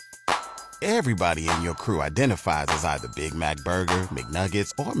Everybody in your crew identifies as either Big Mac Burger,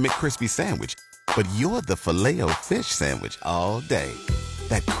 McNuggets, or McCrispy Sandwich. But you're the Filet-O-Fish Sandwich all day.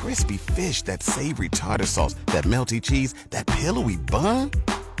 That crispy fish, that savory tartar sauce, that melty cheese, that pillowy bun.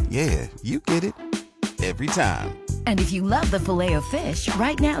 Yeah, you get it. Every time. And if you love the Filet-O-Fish,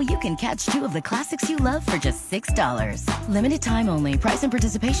 right now you can catch two of the classics you love for just $6. Limited time only. Price and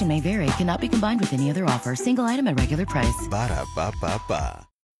participation may vary. Cannot be combined with any other offer. Single item at regular price. Ba-da-ba-ba-ba.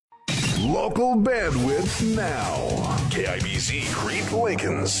 Local bandwidth now. KIBZ Crete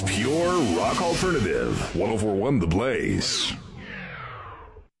Lincoln's Pure Rock Alternative. 1041 The Blaze.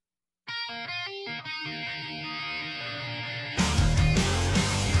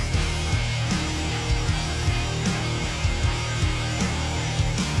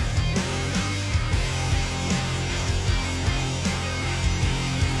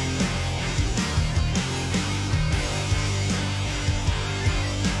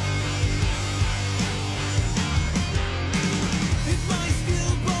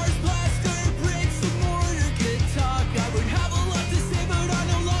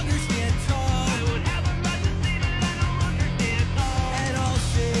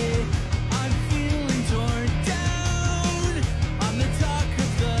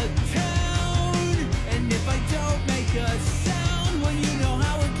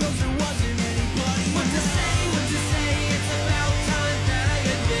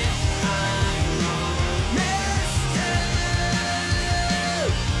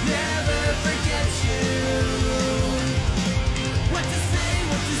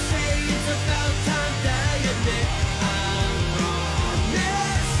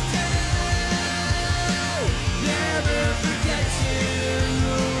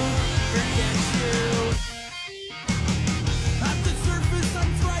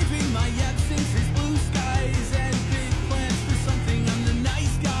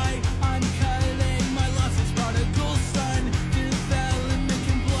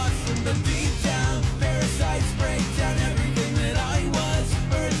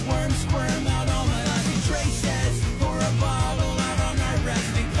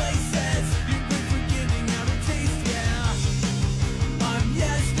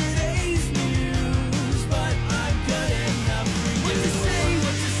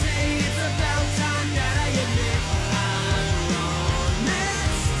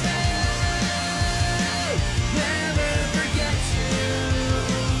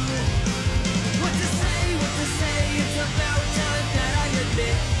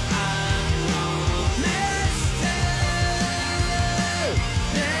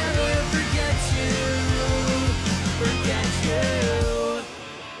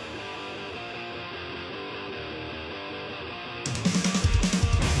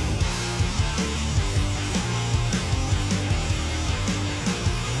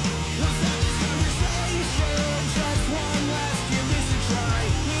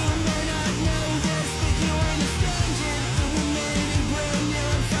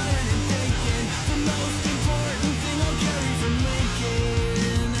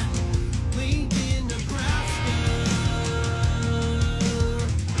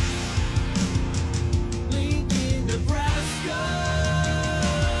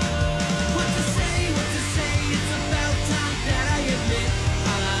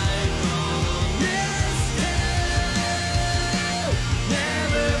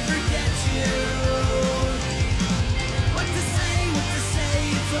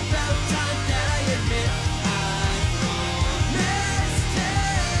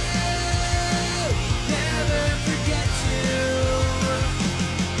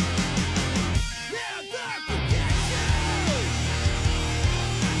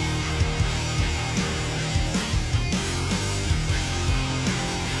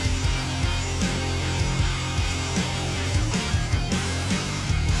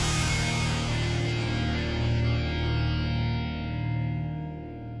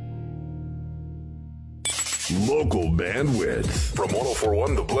 Local bandwidth from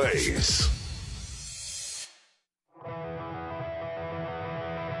 1041 The Blaze.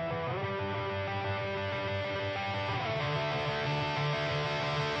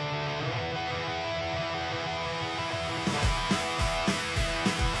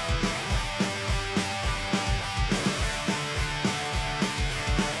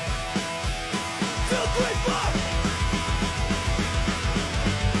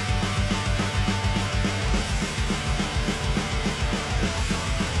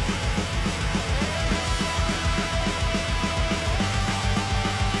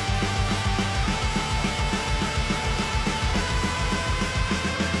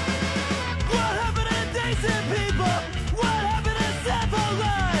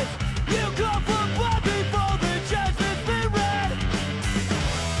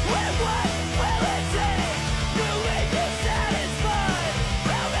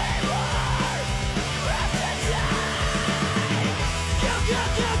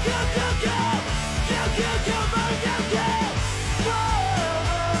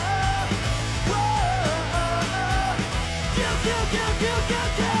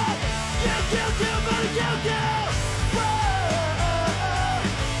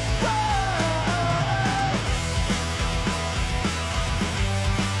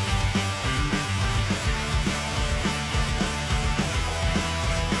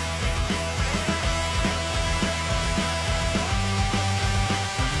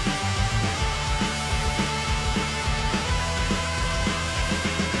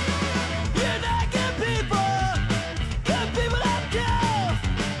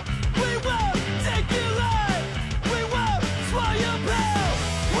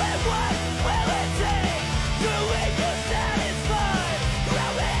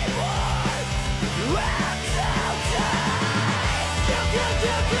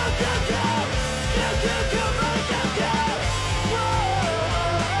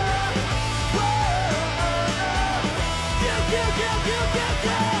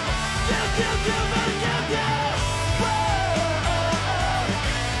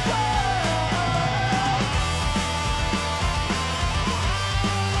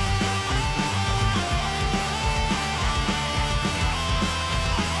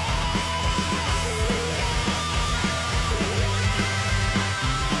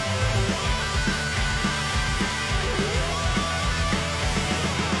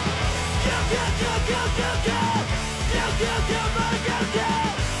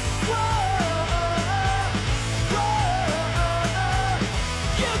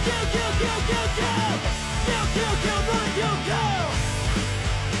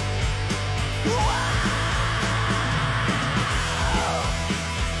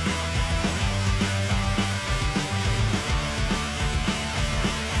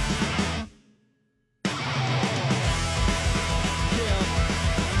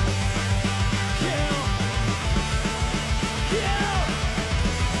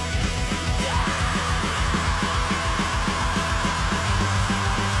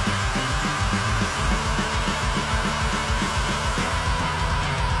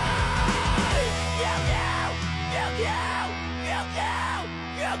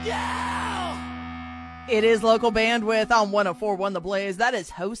 It is Local Bandwidth on 104.1 The Blaze. That is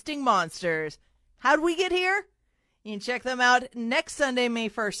Hosting Monsters. How'd we get here? You can check them out next Sunday, May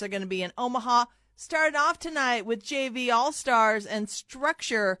 1st. They're going to be in Omaha. Starting off tonight with JV All-Stars and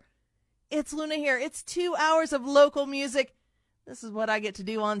Structure. It's Luna here. It's 2 hours of local music. This is what I get to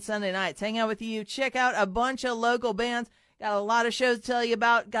do on Sunday nights. Hang out with you. Check out a bunch of local bands. Got a lot of shows to tell you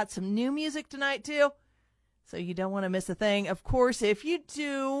about. Got some new music tonight, too. So you don't want to miss a thing. Of course, if you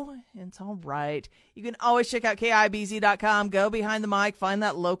do, it's all right. You can always check out KIBZ.com. Go behind the mic. Find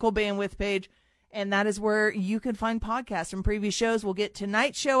that local bandwidth page. And that is where you can find podcasts from previous shows. We'll get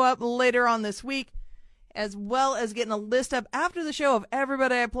tonight's show up later on this week, as well as getting a list up after the show of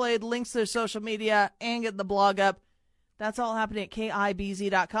everybody I played, links to their social media, and get the blog up. That's all happening at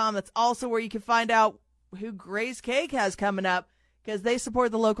KIBZ.com. That's also where you can find out who Gray's Cake has coming up, because they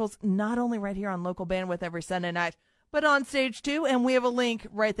support the locals not only right here on Local Bandwidth every Sunday night, but on stage too. And we have a link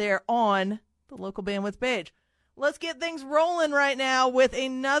right there on the Local Bandwidth page. Let's get things rolling right now with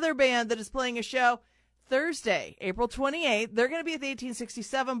another band that is playing a show Thursday, April 28th. They're going to be at the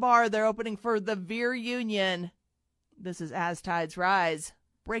 1867 bar. They're opening for the Veer Union. This is As Tides Rise.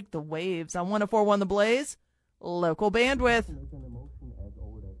 Break the Waves on 104.1 The Blaze. Local Bandwidth.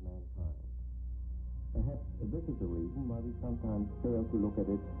 Perhaps this is the reason why we sometimes fail to look at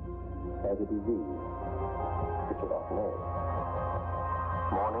it as a disease, which it often is.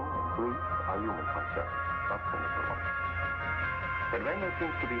 Mourning and grief are human concerns, not clinical ones. But when there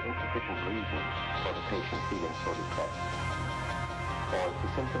seems to be insufficient reason for the patient feeling so depressed, or if the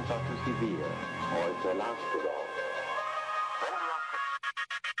symptoms are too severe, or if they last too long,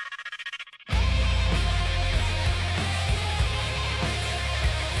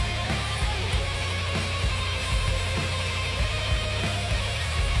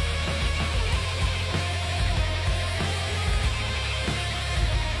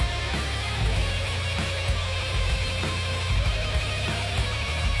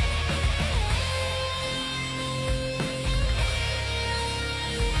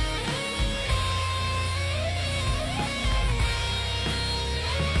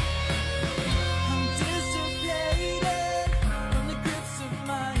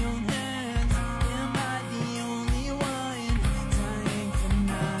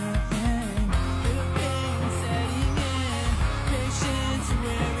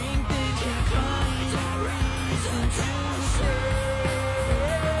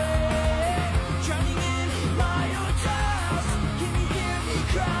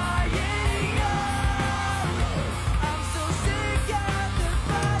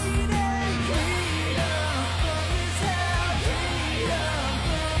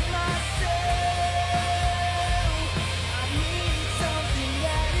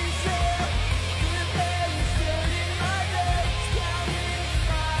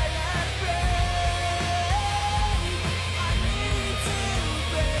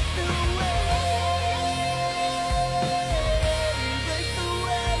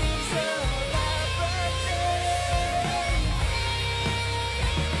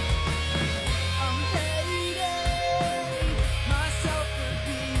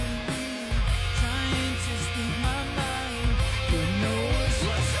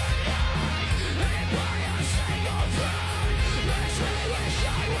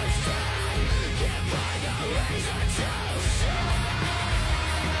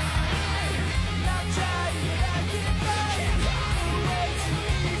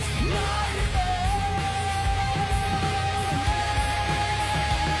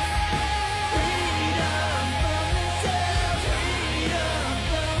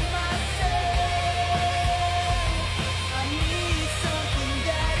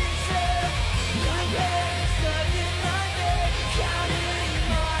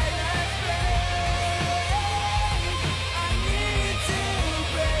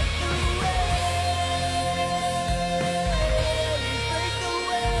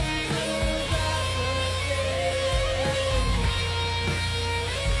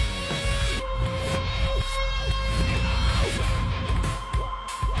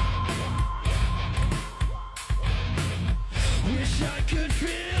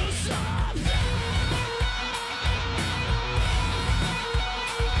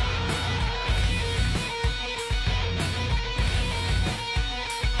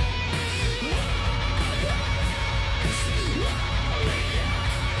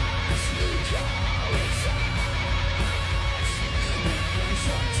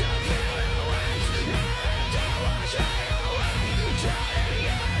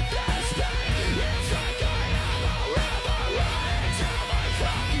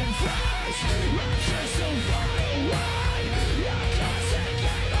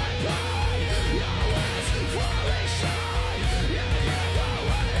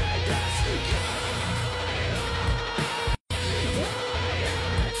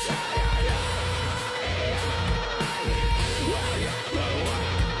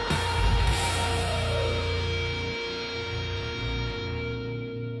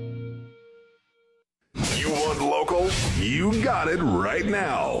 started right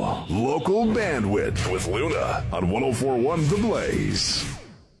now. Local Bandwidth with Luna on 104.1 The Blaze.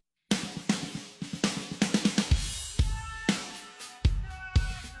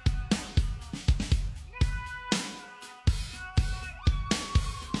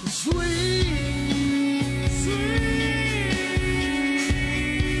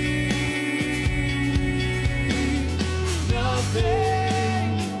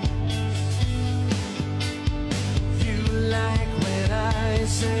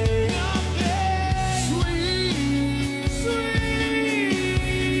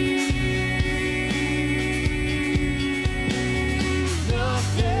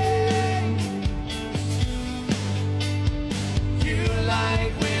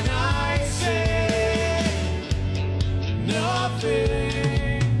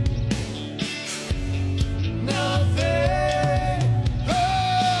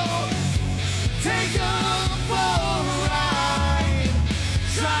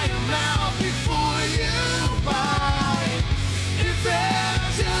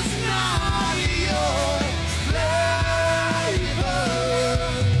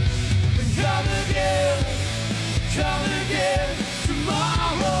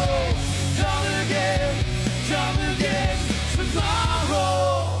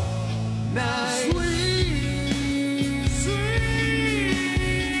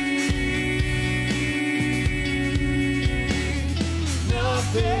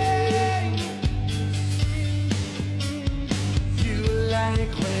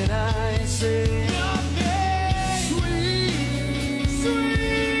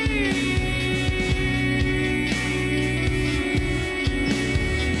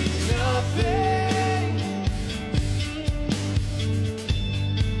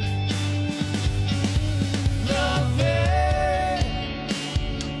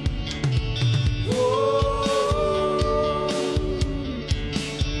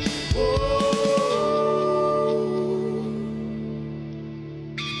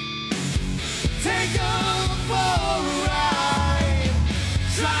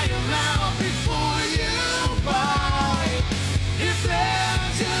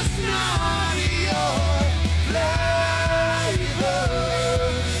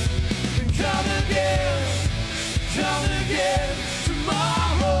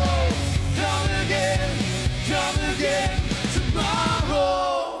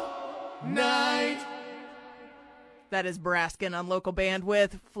 That is Braskin on Local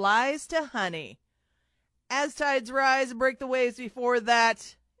Bandwidth, Flies to Honey. As tides rise, break the waves before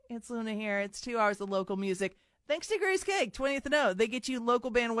that. It's Luna here. It's 2 hours of local music. Thanks to Grace Cake, 20th and O. They get you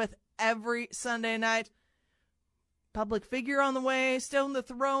Local Bandwidth every Sunday night. Public Figure on the way, Stone the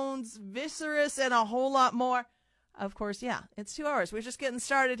Thrones, Viscerous, and a whole lot more. Of course, yeah, it's 2 hours. We're just getting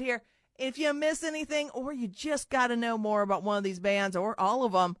started here. If you miss anything or you just got to know more about one of these bands or all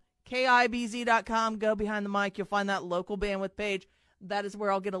of them, KIBZ.com, go behind the mic. You'll find that Local Bandwidth page. That is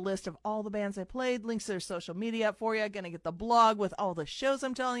where I'll get a list of all the bands I played, links to their social media up for you. Going to get the blog with all the shows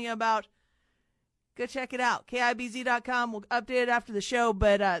I'm telling you about. Go check it out. KIBZ.com. We'll update it after the show,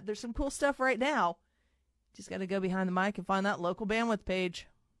 but there's some cool stuff right now. Just got to go behind the mic and find that Local Bandwidth page.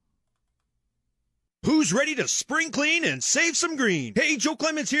 Who's ready to spring clean and save some green? Hey, Joe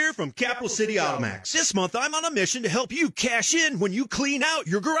Clemens here from Capital City Automax. This month, I'm on a mission to help you cash in when you clean out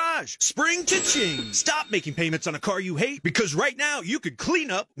your garage. Spring cha-ching. Stop making payments on a car you hate, because right now, you could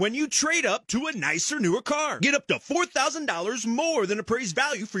clean up when you trade up to a nicer, newer car. Get up to $4,000 more than appraised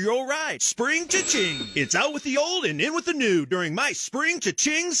value for your old ride. Spring cha-ching. It's out with the old and in with the new during my Spring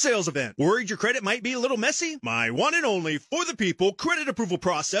cha-ching sales event. Worried your credit might be a little messy? My one and only For the People credit approval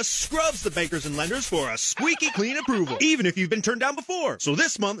process scrubs the bankers and lenders for a squeaky clean approval, even if you've been turned down before. So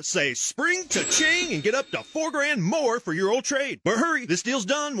this month, say spring cha-ching and get up to $4,000 more for your old trade. But hurry, this deal's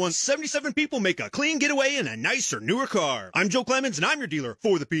done once 77 people make a clean getaway in a nicer, newer car. I'm Joe Clemens, and I'm your dealer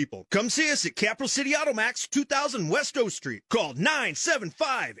for the people. Come see us at Capital City Automax, 2000 West O Street. Call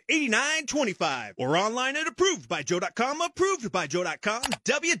 975-8925 or online at approvedbyjoe.com, approvedbyjoe.com,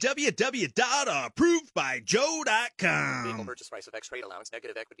 www.approvedbyjoe.com. Vehicle purchase price of X trade allowance,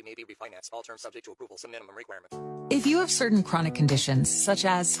 negative equity may be refinanced. All terms subject to approval. Some minimum requirements. If you have certain chronic conditions such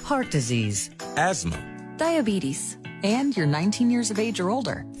as heart disease, asthma, diabetes, and you're 19 years of age or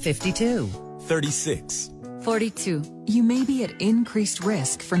older, 52, 36, 42, you may be at increased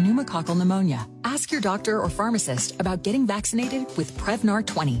risk for pneumococcal pneumonia. Ask your doctor or pharmacist about getting vaccinated with Prevnar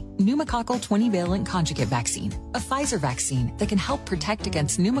 20, pneumococcal 20-valent conjugate vaccine, a Pfizer vaccine that can help protect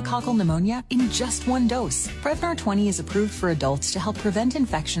against pneumococcal pneumonia in just one dose. Prevnar 20 is approved for adults to help prevent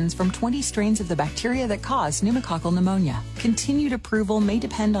infections from 20 strains of the bacteria that cause pneumococcal pneumonia. Continued approval may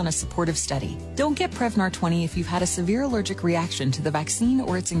depend on a supportive study. Don't get Prevnar 20 if you've had a severe allergic reaction to the vaccine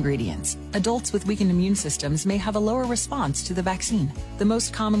or its ingredients. Adults with weakened immune systems may have a lower response to the vaccine. The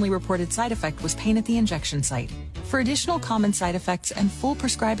most commonly reported side effect was pain at the injection site. For additional common side effects and full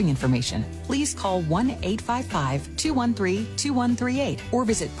prescribing information, please call 1-855-213-2138 or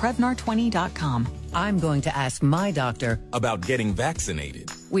visit Prevnar20.com. I'm going to ask my doctor about getting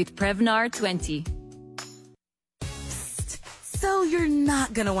vaccinated with Prevnar 20. So you're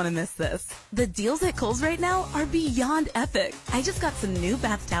not gonna want to miss this. The deals at Kohl's right now are beyond epic. I just got some new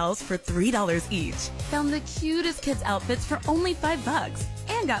bath towels for $3 each. Found the cutest kids' outfits for only $5.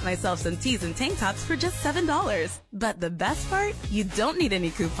 And got myself some tees and tank tops for just $7. But the best part? You don't need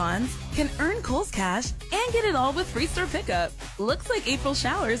any coupons. Can earn Kohl's cash and get it all with free store pickup. Looks like April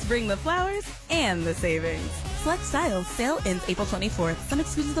showers bring the flowers and the savings. Select styles. Sale ends April 24th. Some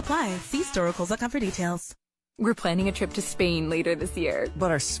exclusions apply. See store or Kohl's.com for details. We're planning a trip to Spain later this year.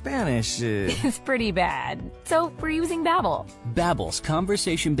 But our Spanish is pretty bad. So we're using Babbel. Babbel's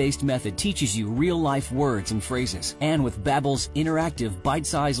conversation-based method teaches you real-life words and phrases. And with Babbel's interactive,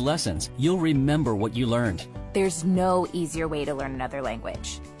 bite-sized lessons, you'll remember what you learned. There's no easier way to learn another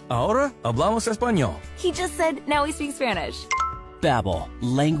language. Ahora hablamos español. He just said, now we speak Spanish. Babbel,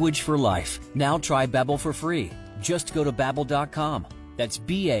 language for life. Now try Babbel for free. Just go to Babbel.com. That's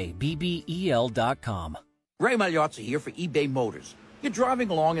Babbel.com. Ray Magliozzi here for eBay Motors. You're driving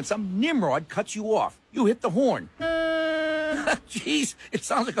along and some nimrod cuts you off. You hit the horn. Jeez, it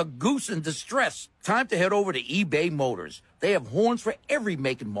sounds like a goose in distress. Time to head over to eBay Motors. They have horns for every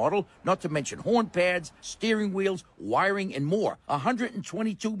make and model, not to mention horn pads, steering wheels, wiring, and more.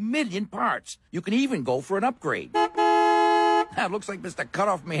 122 million parts. You can even go for an upgrade. That looks like Mr.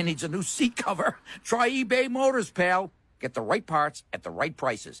 Cutoff Man needs a new seat cover. Try eBay Motors, pal. Get the right parts at the right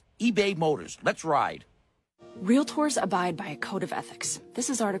prices. eBay Motors. Let's ride. Realtors abide by a code of ethics. This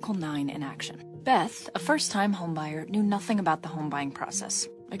is Article 9 in action. Beth, a first-time homebuyer, knew nothing about the home buying process,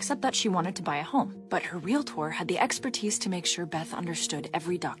 except that she wanted to buy a home. But her realtor had the expertise to make sure Beth understood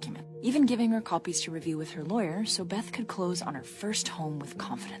every document, even giving her copies to review with her lawyer so Beth could close on her first home with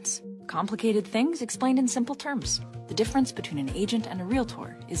confidence. Complicated things explained in simple terms. The difference between an agent and a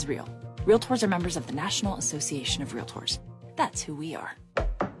realtor is real. Realtors are members of the National Association of Realtors. That's who we are.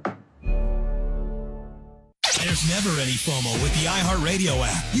 There's never any FOMO with the iHeartRadio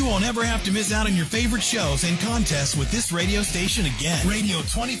app. You won't ever have to miss out on your favorite shows and contests with this radio station again. Radio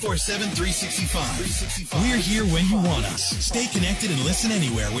 24/7, 365. We're here when you want us. Stay connected and listen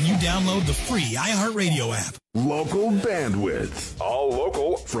anywhere when you download the free iHeartRadio app. Local bandwidth. All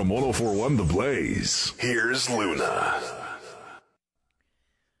local from 104.1 The Blaze. Here's Luna.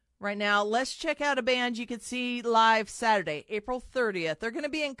 Right now, let's check out a band you can see live Saturday, April 30th. They're going to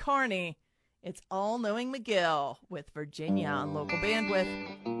be in Kearney. It's All Knowing McGill with Virginia on Local Bandwidth.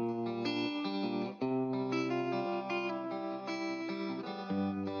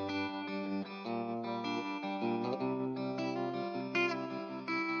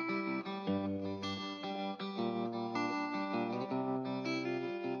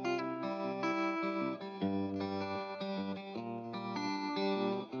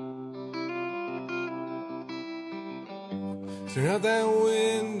 Turn out that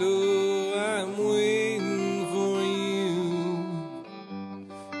window, I'm waiting for you.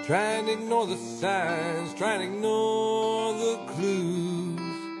 Trying to ignore the signs, trying to ignore the clues.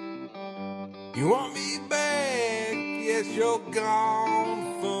 You want me back, yes, you're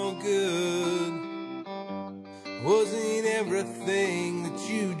gone for good. Wasn't everything that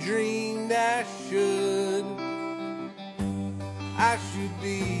you dreamed I should. I should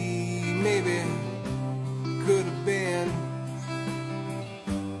be, maybe could have been.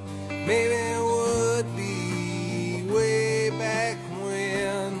 Maybe it would be way back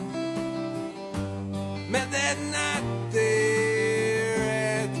when. Met that night there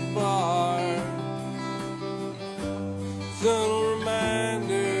at the bar. Subtle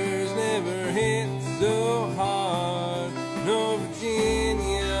reminders never hit so hard. No,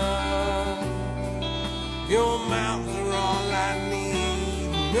 Virginia, your mountains are all I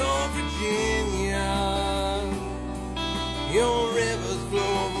need. No, Virginia, your rivers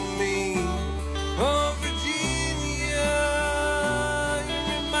flow over me. Oh, Virginia, you're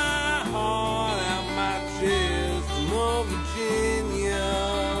in my heart, out my chest. Oh, Virginia,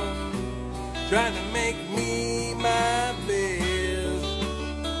 trying to make me my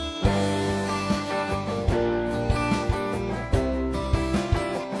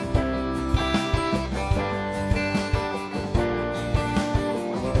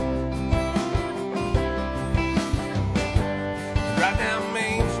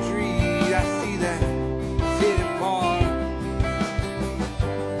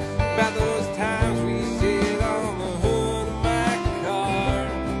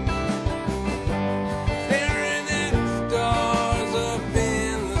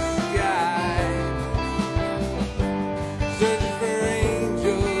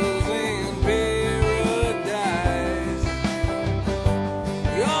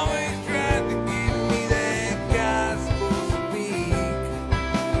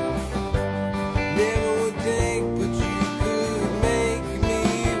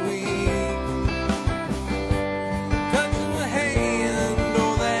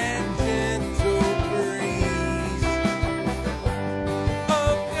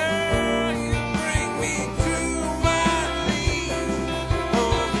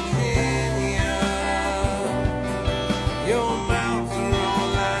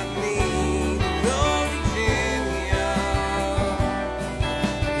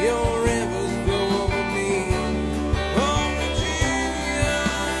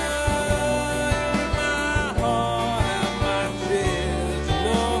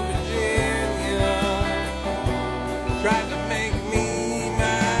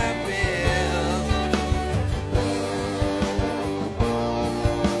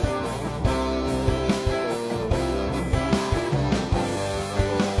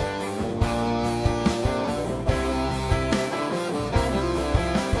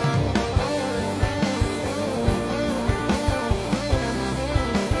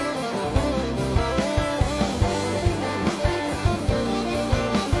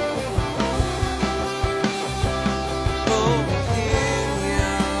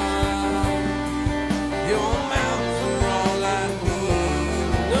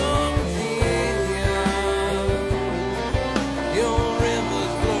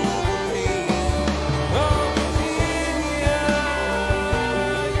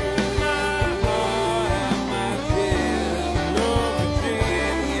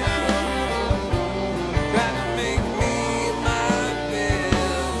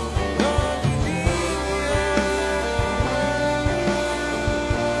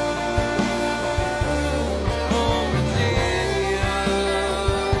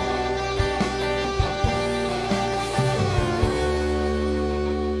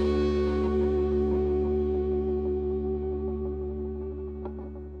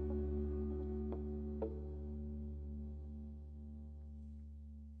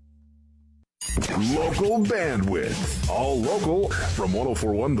Local bandwidth. All local from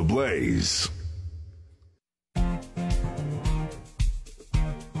 104.1 The Blaze.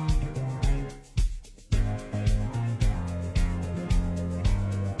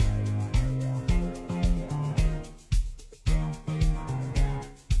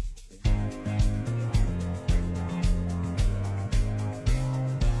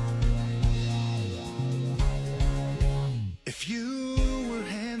 If you were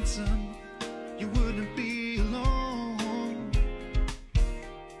handsome, you wouldn't be alone.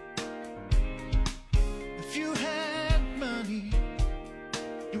 If you had money,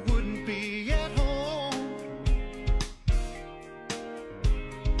 you wouldn't be at home.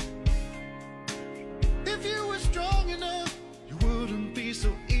 If you were strong enough, you wouldn't be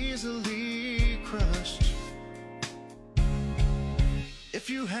so easily crushed. If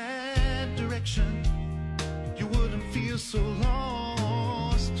you had direction, you wouldn't feel so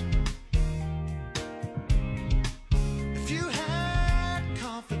lost. If you had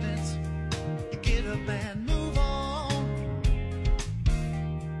confidence, you get up and move on.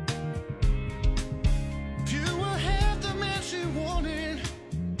 If you were half the man she wanted,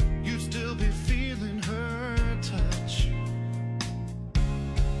 you'd still be feeling her touch.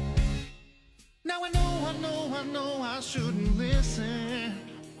 Now I know I shouldn't listen,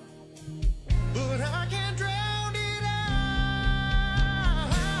 but I can't drown it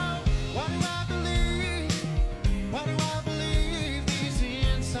out. Why do I believe these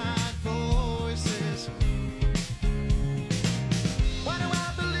inside voices? Why do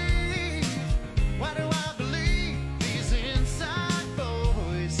I believe these inside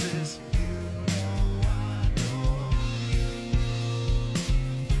voices?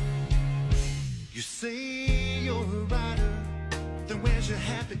 You say you're a writer, then where's your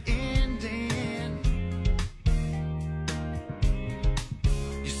happy ending?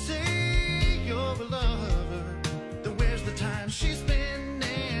 You say you're a lover, then where's the time she's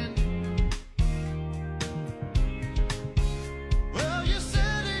spending? Well, you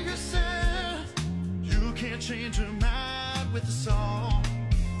said to yourself, you can't change her mind with a song.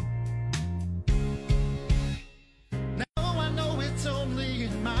 Now I know it's only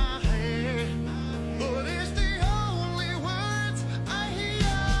in my head, but it's the only words I hear.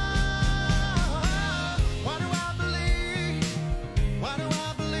 Why do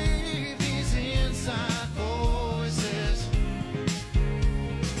I believe these inside voices?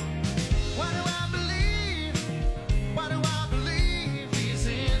 Why do I believe these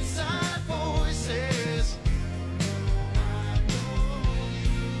inside voices?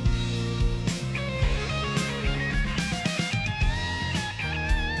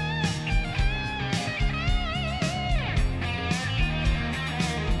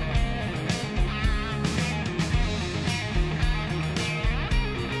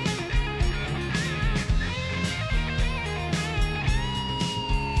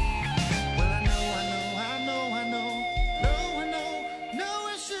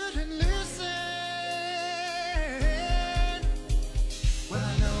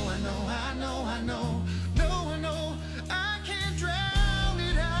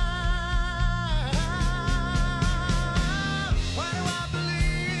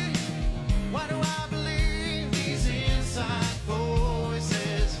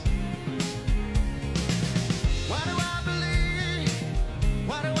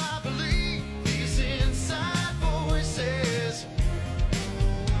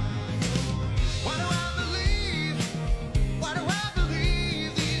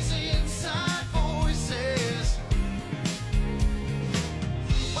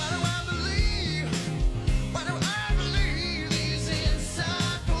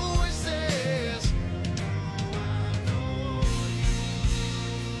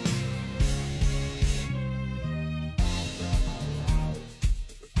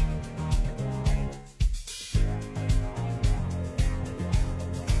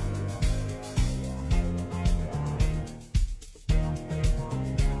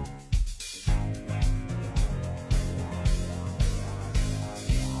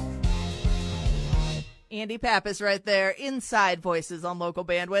 Andy Pappas right there, Inside Voices on Local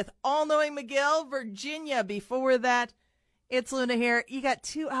Bandwidth. All-Knowing Miguel, Virginia. Before that, it's Luna here. You got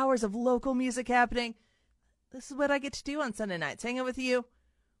 2 hours of local music happening. This is what I get to do on Sunday nights, hang out with you.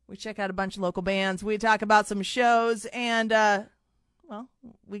 We check out a bunch of local bands. We talk about some shows, and, well,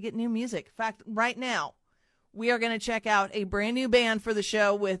 we get new music. In fact, right now, we are going to check out a brand new band for the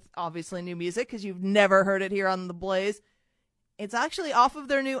show with obviously new music because you've never heard it here on The Blaze. It's actually off of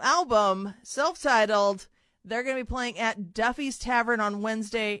their new album, self-titled. They're going to be playing at Duffy's Tavern on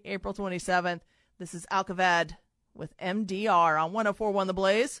Wednesday, April 27th. This is Alcavad with MDR on 104.1 The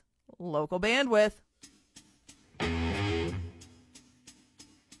Blaze. Local Bandwidth.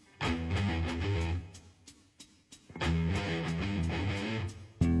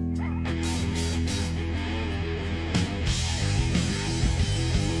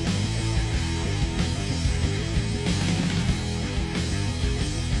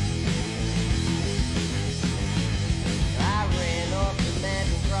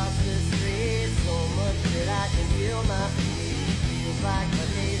 Like my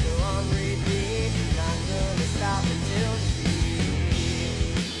days are on repeat, not gonna stop until the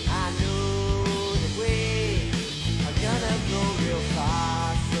I know that we are gonna go real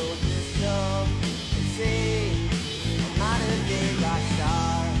far, so just come and see a modern day rock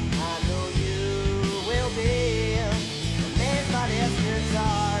star. I know you will be amazed by this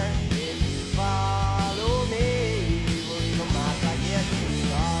guitar. If you follow me, we'll leave a mark like it's a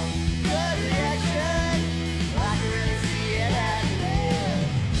star. Good reaction, I can really see it happening.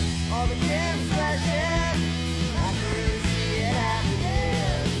 All the kids flashing, I can really see it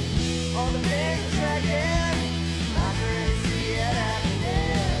happening. All the things tracking, I can really see it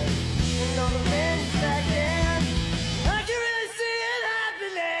happening. And all the men stacking, I can really see it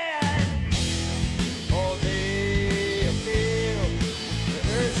happening. All day I feel the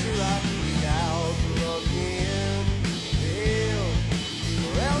urge to rock me out, plug me in, feel,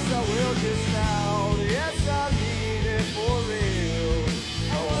 or else I will just out. Yes, I need it for real.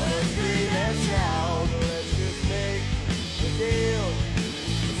 I wanna scream and shout. Let's just make a deal.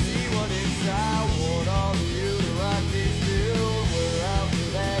 See what it's I want all of you to rock me still. We're out for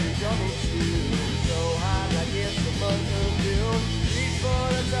that double shoe. So high like it's the Mountain Dew. Reach for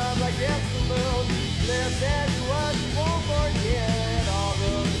the top like it's the moon. Let's do what you won't forget. All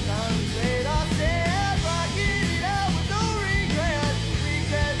of the times made us dead. Rocking it out with no regret. We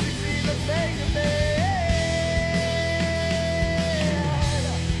can't succeed, let's make a bed.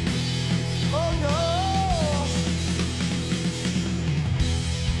 Oh no.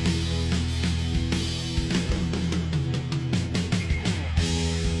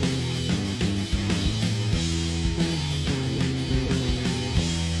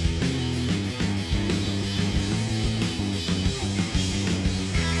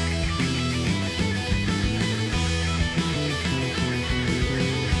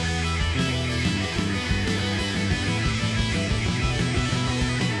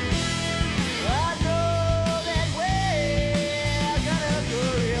 I know that we're gonna go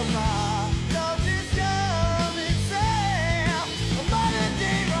real far. So just come and say, a modern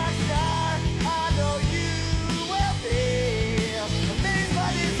day rock star. I know you will be amazed by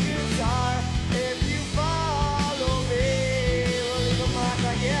this guitar. If you follow me, we'll leave a mark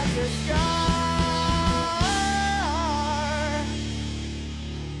like it's a scar.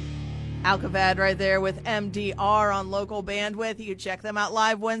 Alcavad right there with MDR on Local Bandwidth. You can check them out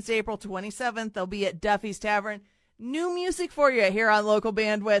live Wednesday, April 27th. They'll be at Duffy's Tavern. New music for you here on Local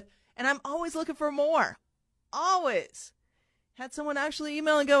Bandwidth. And I'm always looking for more. Always. Had someone actually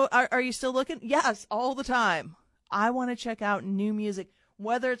email and go, are you still looking? Yes, all the time. I want to check out new music,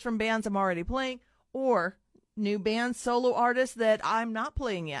 whether it's from bands I'm already playing or new bands, solo artists that I'm not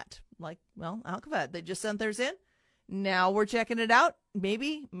playing yet. Like, well, Alcavad, they just sent theirs in. Now we're checking it out.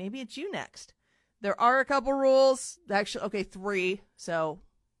 Maybe it's you next. There are a couple rules. Actually, okay, 3. So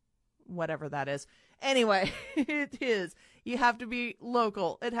whatever that is. Anyway, it is. You have to be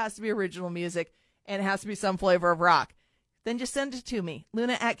local. It has to be original music. And it has to be some flavor of rock. Then just send it to me.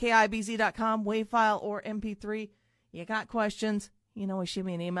 Luna@KIBZ.com, WAV file or MP3. You got questions, you know, shoot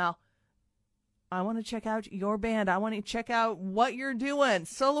me an email. I want to check out your band. I want to check out what you're doing.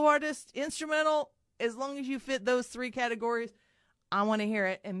 Solo artist, instrumental, as long as you fit those 3 categories, I want to hear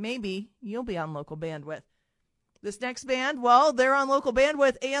it. And maybe you'll be on Local Bandwidth. This next band, well, they're on Local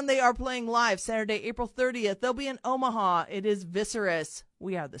Bandwidth and they are playing live Saturday, April 30th. They'll be in Omaha. It is Viscerous.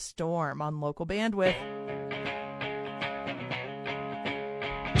 We are the Storm on Local Bandwidth.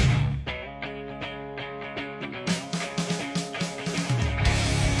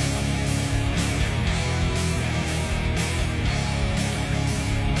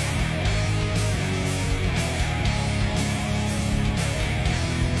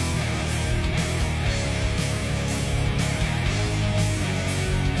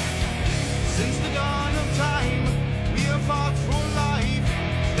 Since the dawn of time, we have fought for life,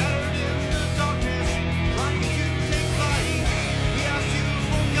 scattered in the darkness.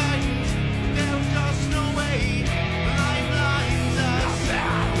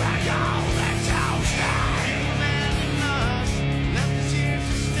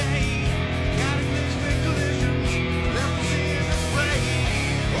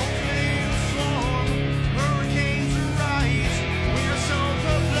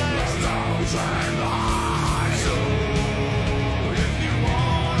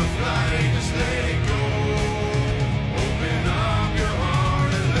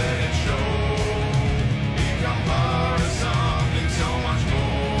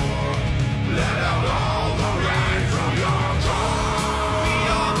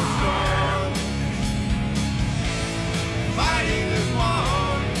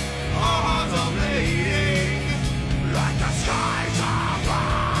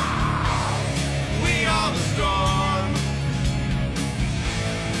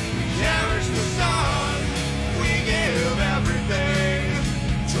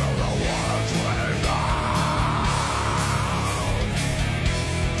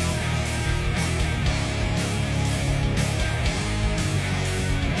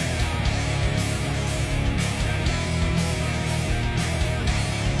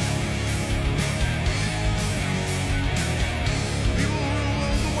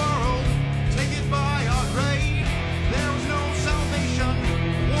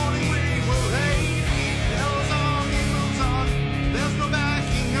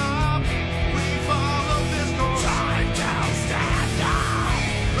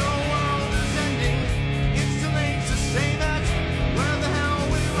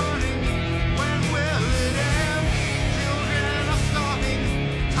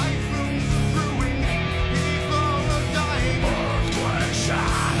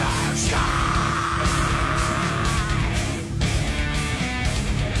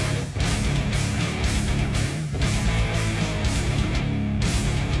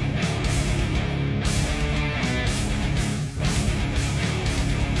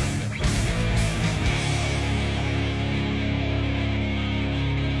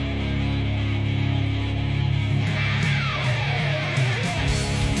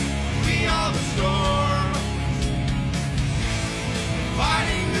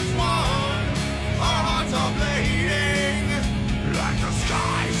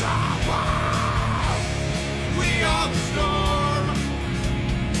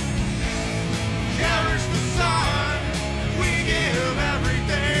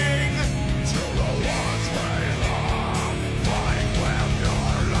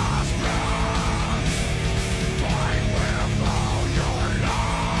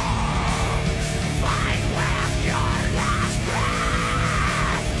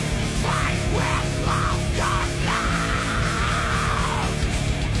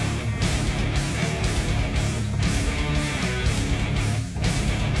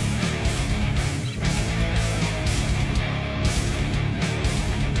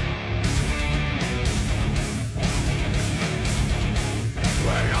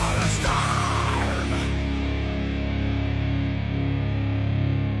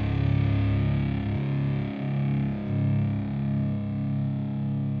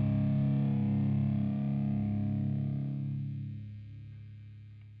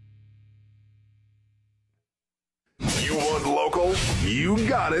 local? You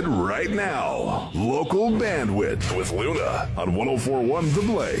got it right now. Local Bandwidth with Luna on 104.1 The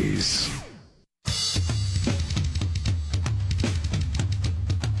Blaze.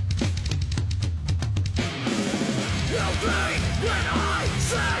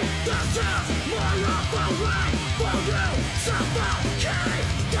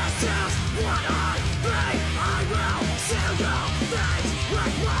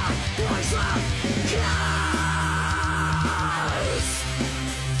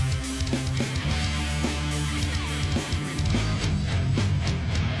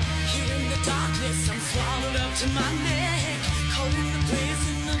 To my neck, caught in the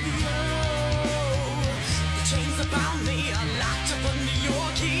prison of love. The chains about me are locked up under your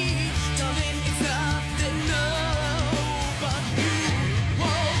key. Darling, it's nothing, no. But you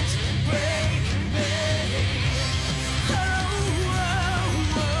won't break me. Oh,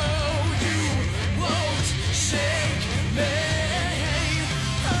 oh, oh, you won't shake me.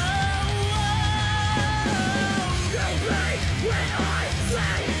 Oh, oh, you'll break when I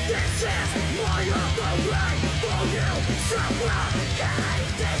say this is my operation. So okay,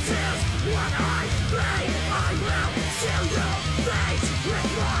 this is what I bring. I will seal your fate with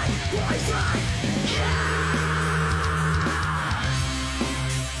my poison.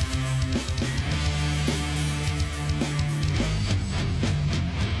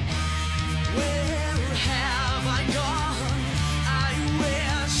 Where have I gone? I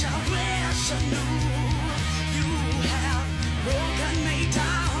wish I knew. You have broken me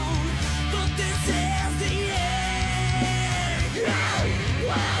down, but this is the end.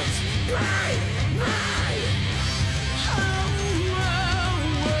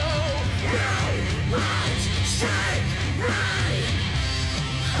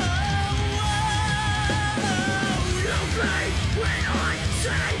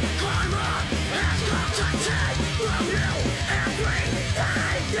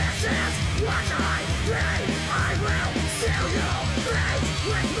 This is what I need. I will seal your fate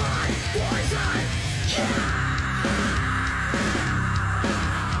with my poison.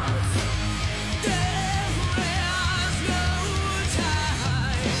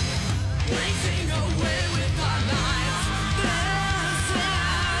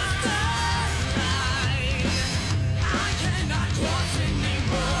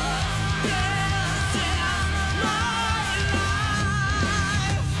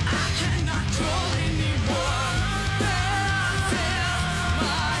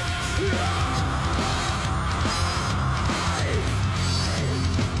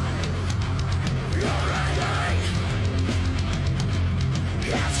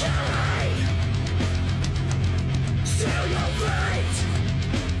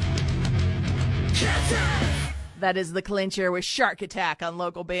 That is the clincher with Shark Attack on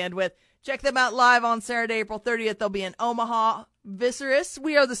Local Bandwidth. Check them out live on Saturday, April 30th. They'll be in Omaha. Viscerous,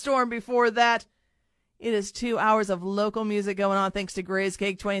 We Are the Storm before that. It is 2 hours of local music going on thanks to Gray's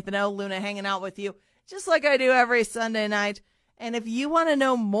Cake 20th and O. Luna hanging out with you just like I do every Sunday night. And if you want to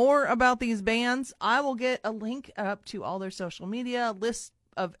know more about these bands, I will get a link up to all their social media, list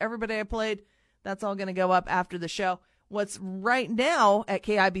of everybody I played. That's all going to go up after the show. What's right now at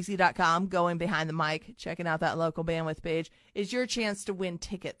KIBC.com, going behind the mic, checking out that Local Bandwidth page, is your chance to win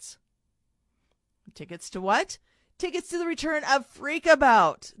tickets. Tickets to what? Tickets to the return of Freak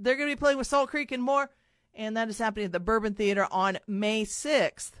About. They're going to be playing with Salt Creek and more, and that is happening at the Bourbon Theater on May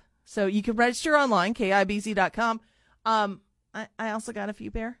 6th. So you can register online, KIBC.com. I also got a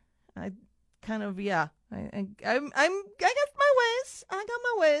few pair. I kind of, yeah. I got my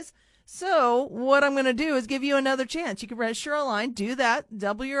ways. So what I'm going to do is give you another chance. You can register online, do that,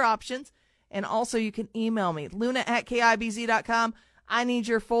 double your options, and also you can email me, luna@KIBZ.com. I need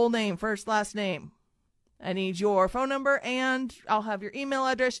your full name, first, last name. I need your phone number, and I'll have your email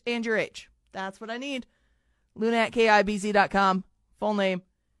address and your age. That's what I need. luna@KIBZ.com, full name,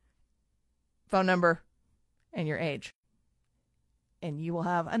 phone number, and your age. And you will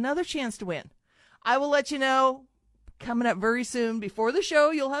have another chance to win. I will let you know coming up very soon. Before the show,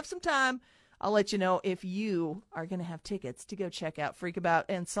 you'll have some time. I'll let you know if you are going to have tickets to go check out Freak About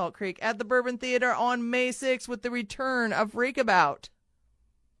and Salt Creek at the Bourbon Theater on May 6th with the return of Freak About.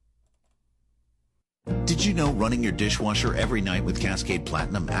 Did you know running your dishwasher every night with Cascade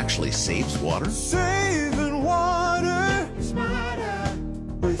Platinum actually saves water? Saving water smarter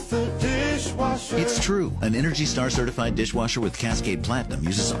with the dishwasher. It's true. An Energy Star certified dishwasher with Cascade Platinum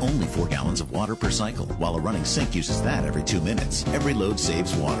uses only 4 gallons of water per cycle, while a running sink uses that every 2 minutes. Every load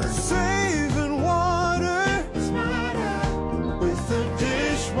saves water. Saving water smarter with the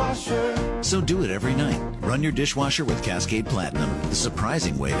dishwasher. So do it every night. Run your dishwasher with Cascade Platinum. The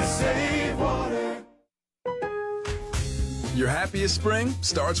surprising way to save water. Your happiest spring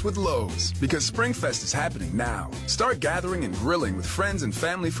starts with Lowe's, because SpringFest is happening now. Start gathering and grilling with friends and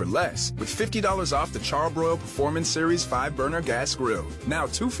family for less, with $50 off the Charbroil Performance Series 5-burner gas grill, now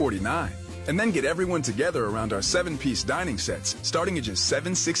 $249. And then get everyone together around our 7-piece dining sets, starting at just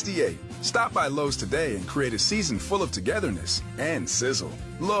 $768. Stop by Lowe's today and create a season full of togetherness and sizzle.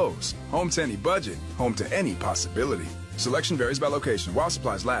 Lowe's, home to any budget, home to any possibility. Selection varies by location. While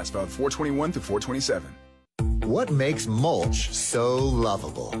supplies last, valid 4/21 through 4/27. What makes mulch so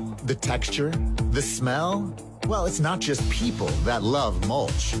lovable? The texture? The smell? Well, it's not just people that love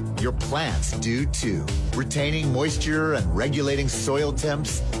mulch. Your plants do too. Retaining moisture and regulating soil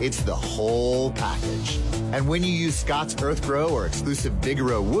temps, it's the whole package. And when you use Scott's Earthgrow or exclusive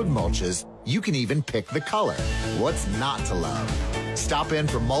Vigoro wood mulches, you can even pick the color. What's not to love? Stop in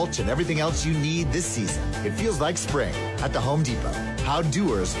for mulch and everything else you need this season. It feels like spring at the Home Depot. How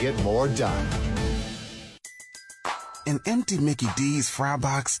doers get more done. An empty Mickey D's fry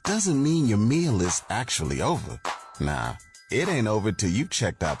box doesn't mean your meal is actually over. Nah, it ain't over till you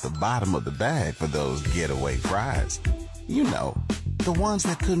checked out the bottom of the bag for those getaway fries. You know, the ones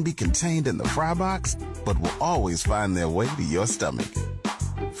that couldn't be contained in the fry box, but will always find their way to your stomach.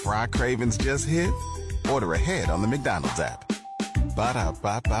 Fry cravings just hit? Order ahead on the McDonald's app.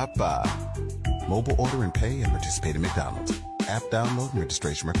 Ba-da-ba-ba-ba. Mobile order and pay and participate in McDonald's. App download and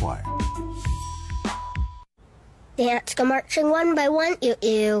registration required. The ants go marching one by one, ew,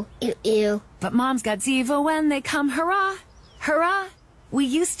 ew, ew. But Mom's got Zevo when they come, hurrah, hurrah. We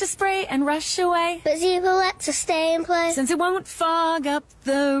used to spray and rush away. But Zevo lets us stay and play. Since it won't fog up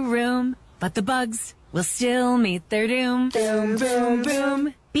the room. But the bugs will still meet their doom. Boom, boom,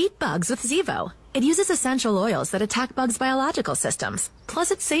 boom. Beat bugs with Zevo. It uses essential oils that attack bugs' biological systems.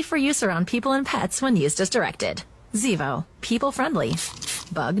 Plus, it's safe for use around people and pets when used as directed. Zevo. People-friendly.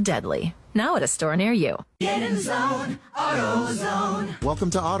 Bug-deadly. Now at a store near you. Get in the zone. AutoZone. Welcome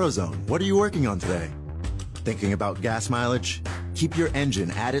to AutoZone. What are you working on today? Thinking about gas mileage? Keep your engine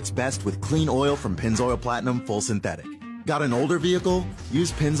at its best with clean oil from Pennzoil Platinum Full Synthetic. Got an older vehicle?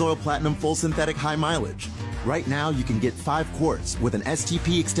 Use Pennzoil Platinum Full Synthetic High Mileage. Right now, you can get 5 quarts with an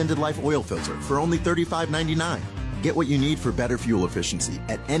STP Extended Life oil filter for only $35.99. Get what you need for better fuel efficiency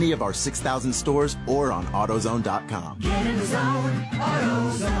at any of our 6,000 stores or on AutoZone.com. Get in the zone.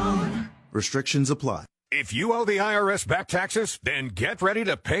 AutoZone. Restrictions apply. If you owe the IRS back taxes, then get ready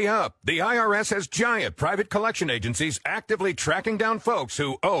to pay up. The IRS has giant private collection agencies actively tracking down folks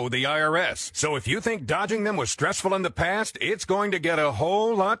who owe the IRS. So if you think dodging them was stressful in the past, it's going to get a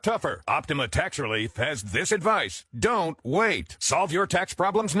whole lot tougher. Optima Tax Relief has this advice. Don't wait. Solve your tax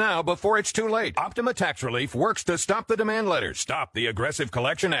problems now before it's too late. Optima Tax Relief works to stop the demand letters, stop the aggressive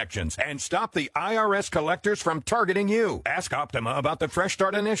collection actions, and stop the IRS collectors from targeting you. Ask Optima about the Fresh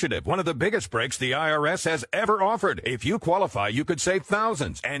Start Initiative, one of the biggest breaks the IRS has ever offered. If you qualify, you could save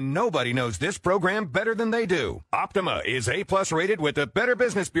thousands, and nobody knows this program better than they do. Optima is A+ rated with the Better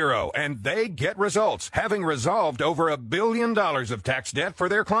Business Bureau, and they get results, having resolved over $1 billion of tax debt for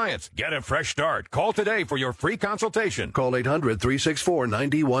their clients. Get a fresh start. Call today for your free consultation. Call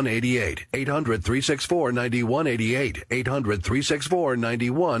 800-364-9188. 800-364-9188.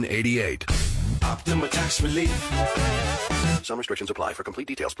 800-364-9188. Optima Tax Relief. Some restrictions apply. For complete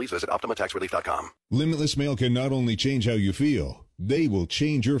details, please visit OptimaTaxRelief.com. Limitless Mail can not only change how you feel, they will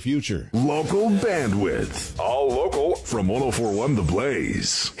change your future. Local bandwidth. All local from 104.1 The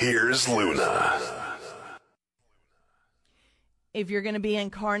Blaze. Here's Luna. If you're going to be in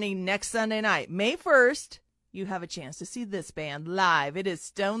Kearney next Sunday night, May 1st, you have a chance to see this band live. It is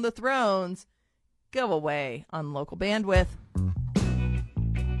Stone the Thrones. Go away on Local Bandwidth.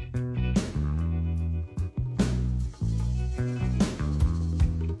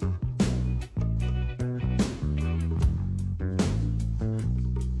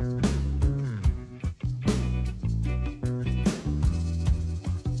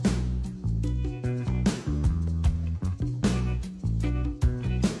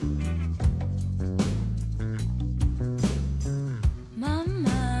 My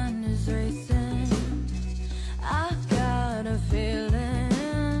mind is racing. I got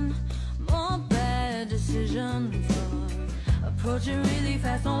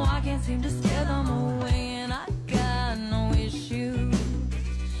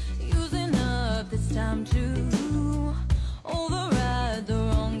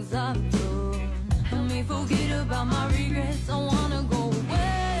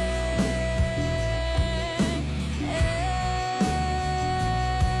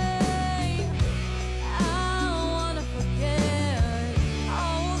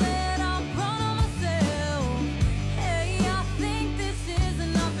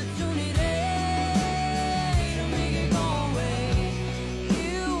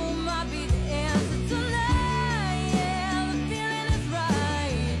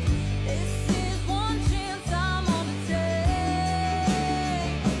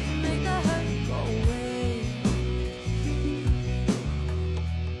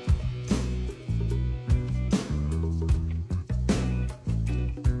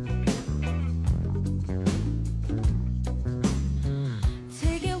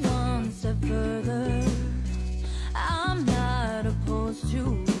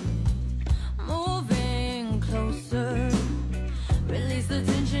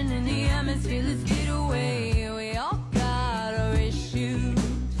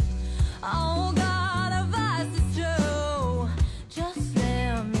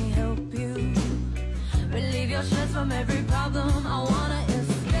from every problem. I wanna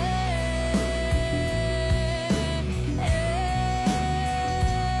escape.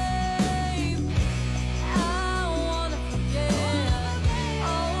 I wanna forget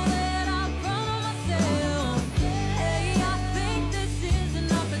all that I've done on myself. Hey, I think this is an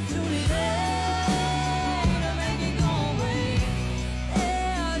opportunity to make it go away.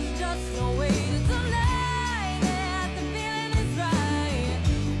 There's just no way to deny that the feeling is right.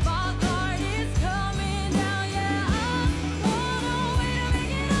 My guard is coming down, yeah. I want a way to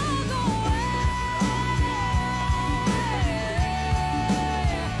make it all go away.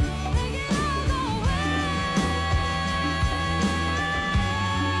 Make it all go away.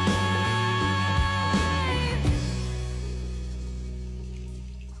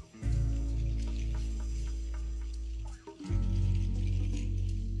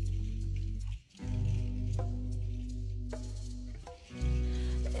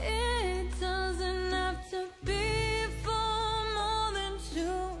 It doesn't have to be for more than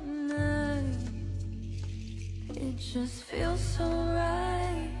tonight. It just feels so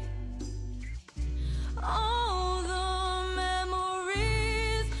right. All the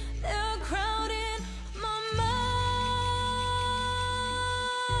memories, they're crowding my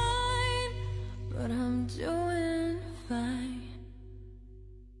mind, but I'm doing fine.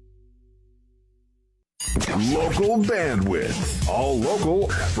 Local bandwidth. All local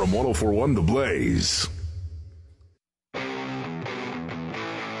from 1041 The Blaze.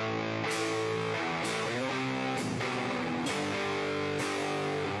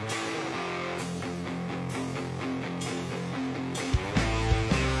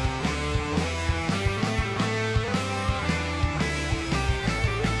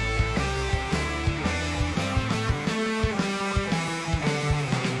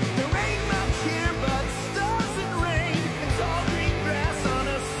 There ain't much here but stars and rain. It's all green grass on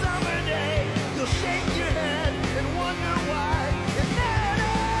a summer day. You'll shake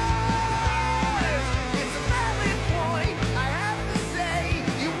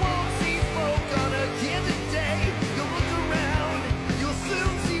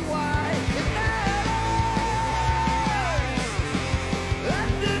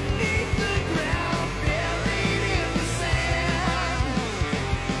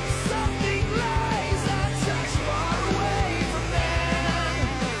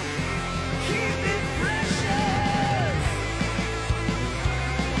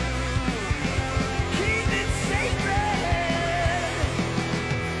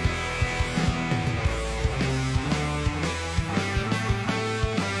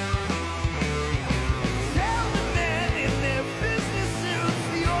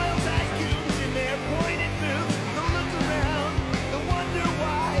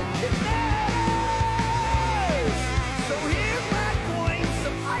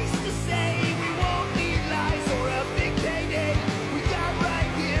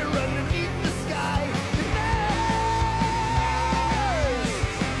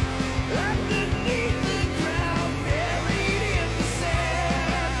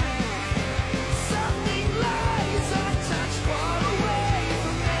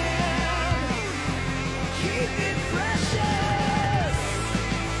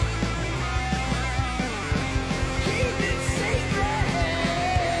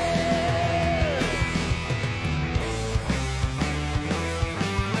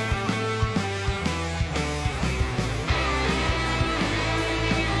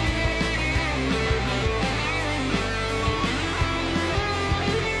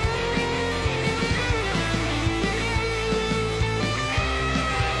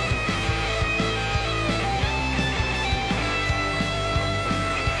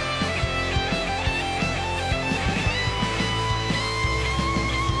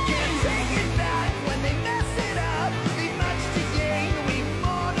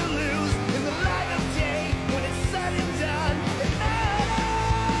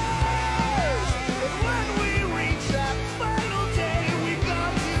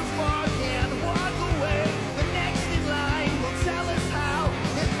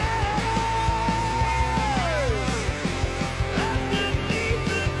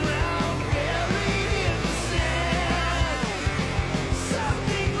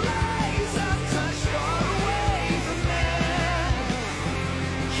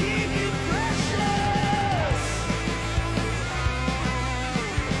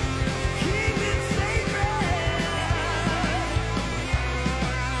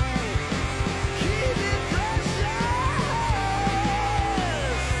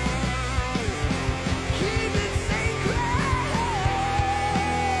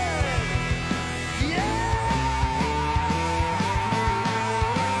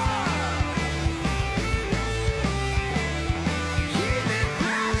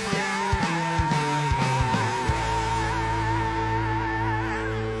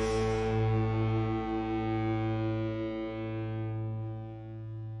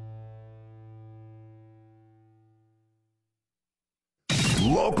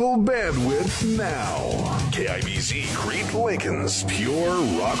Local bandwidth now. KIBZ Crete Lincoln's Pure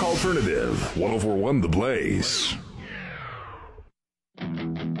Rock Alternative. 104.1 The Blaze.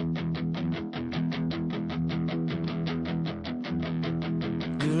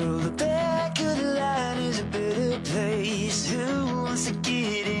 Girl, the back of the line is a better place. Who wants to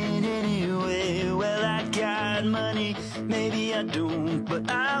get in anyway? Well, I got money, maybe I don't, but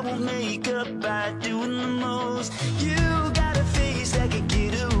I won't make up by doing the most. You got a face that could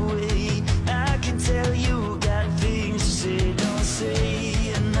get away. I can tell you got things to say. Don't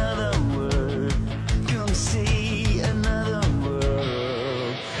say another word. Come say another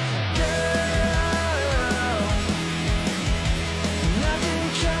word. Girl, nothing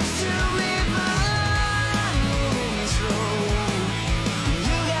comes to me but moving slow.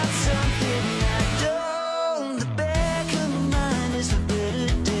 You got something I don't. The back of my mind is for better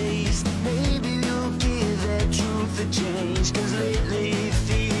days. Maybe you'll give that truth a change. 'Cause lately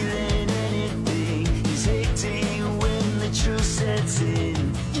feeling anything is hating when the truth sets in.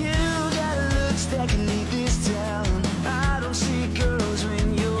 You got looks that can leave this town. I don't see girls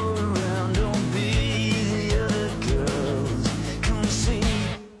when you're around. Don't be the other girls. Come see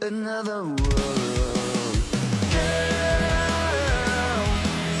another world. Girl,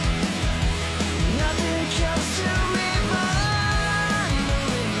 nothing comes to me but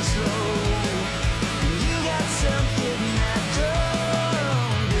moving slow. You got something I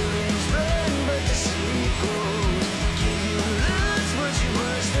don't. Buildings burn but the city grows. Give you looks but you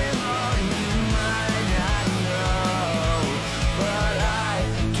worse than all. You might not know, but I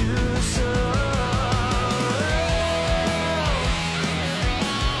do so.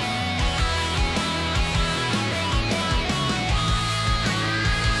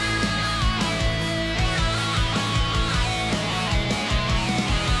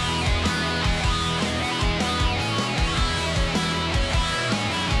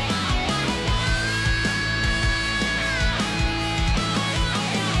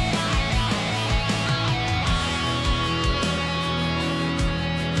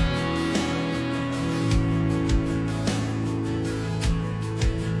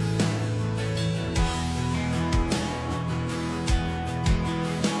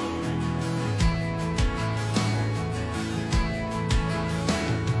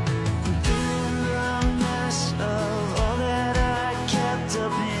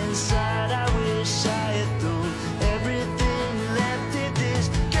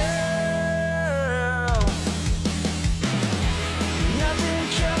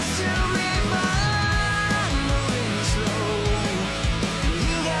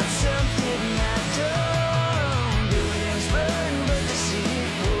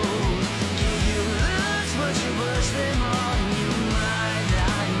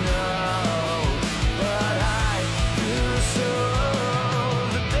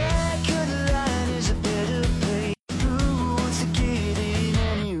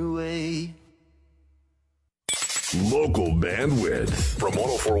 Local bandwidth from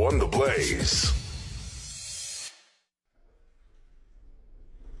 104.1 The Blaze.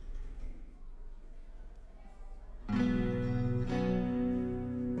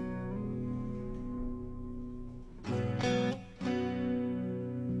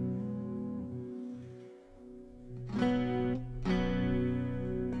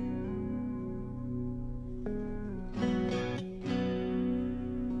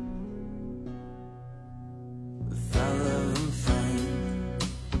 Follow fine.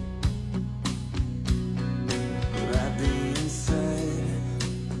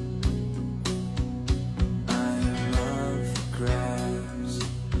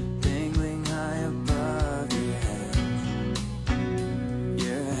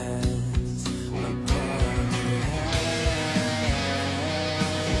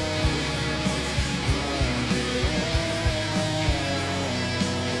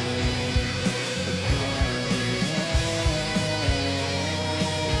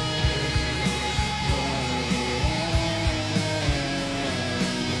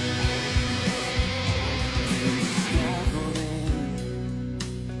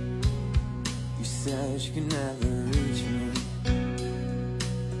 said you could never reach me.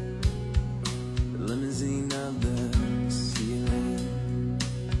 The limousine of the ceiling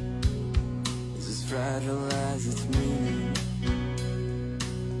is as fragile as its meaning.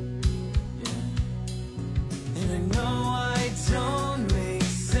 Yeah. And I know I don't make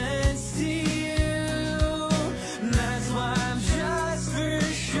sense to you, and that's why I'm just for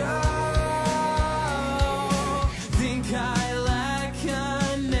sure. Think I lack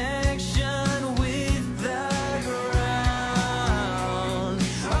connection with the ground.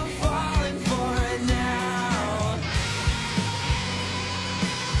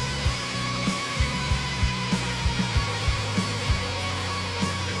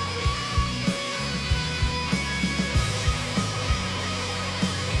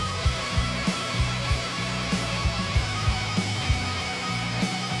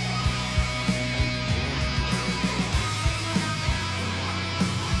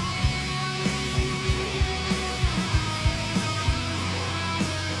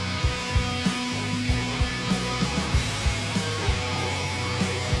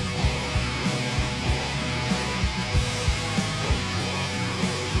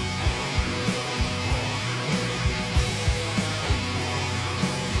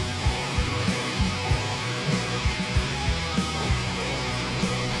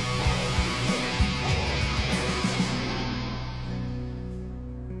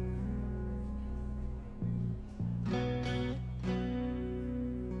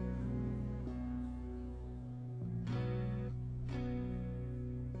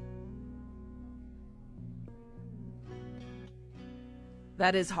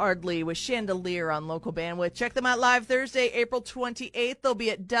 That is Hardly with Chandelier on Local Bandwidth. Check them out live Thursday, April 28th. They'll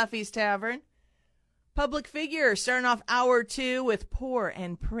be at Duffy's Tavern. Public Figure starting off hour 2 with Poor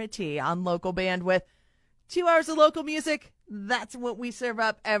and Pretty on Local Bandwidth. 2 hours of local music. That's what we serve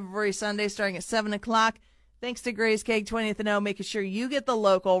up every Sunday starting at 7 o'clock. Thanks to Gray's Cake 20th and O, making sure you get the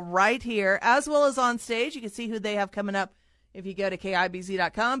local right here as well as on stage. You can see who they have coming up if you go to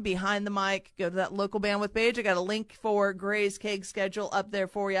KIBZ.com, behind the mic, go to that Local Bandwidth page. I got a link for Gray's Cake schedule up there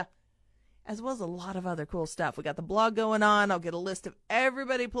for you, as well as a lot of other cool stuff. We got the blog going on. I'll get a list of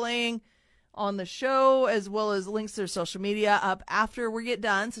everybody playing on the show, as well as links to their social media up after we get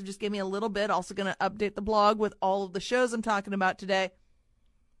done. So just give me a little bit. Also going to update the blog with all of the shows I'm talking about today.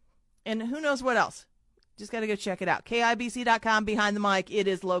 And who knows what else. Just got to go check it out. KIBZ.com, behind the mic. It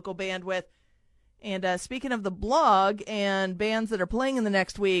is Local Bandwidth. And speaking of the blog and bands that are playing in the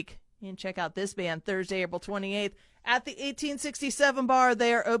next week, and check out this band Thursday, April 28th at the 1867 bar.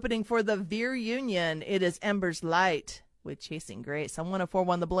 They are opening for the Veer Union. It is Ember's Light with Chasing Grace on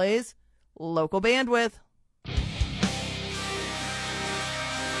 104.1 The Blaze, Local Bandwidth.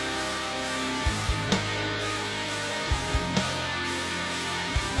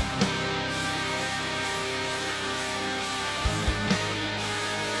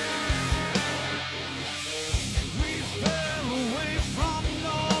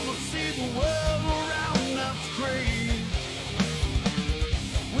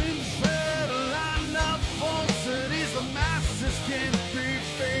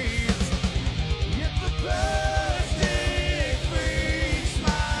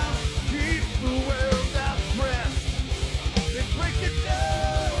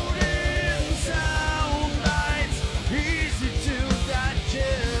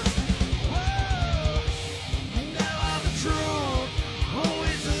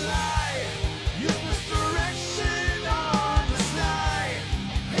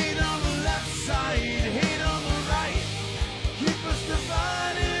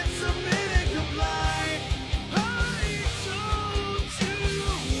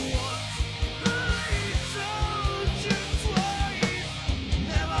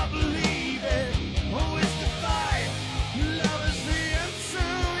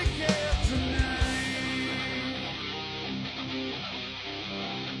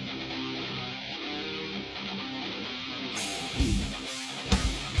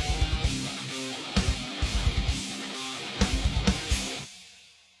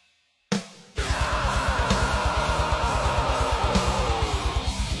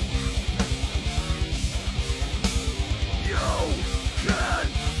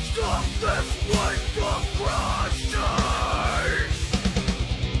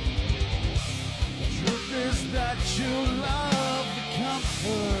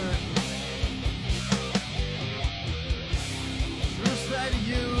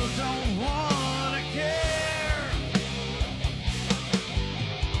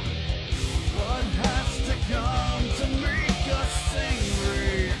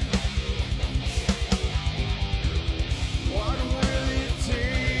 What will it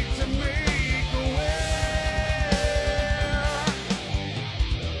take to make a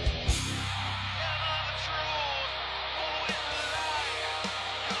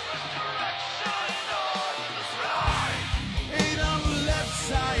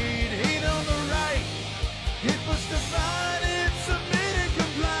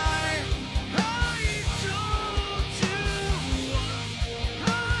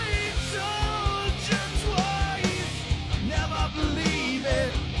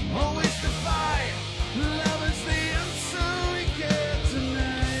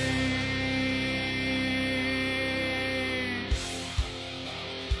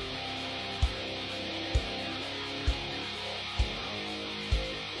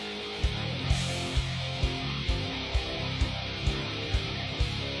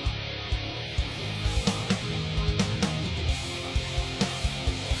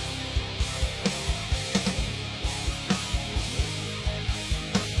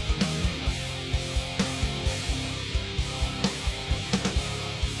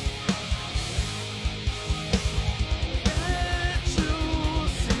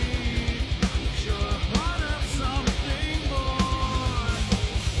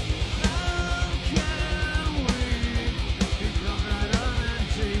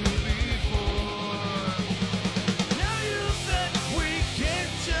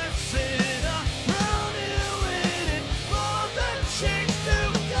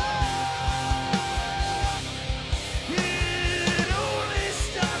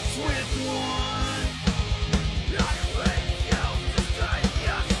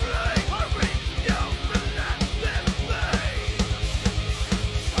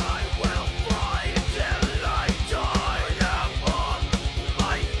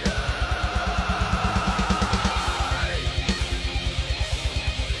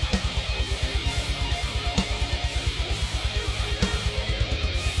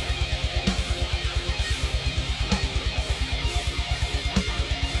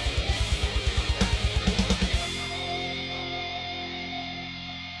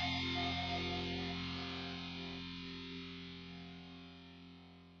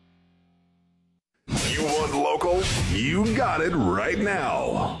You want local? You got it right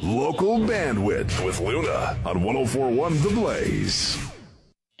now. Local Bandwidth with Luna on 104.1 The Blaze.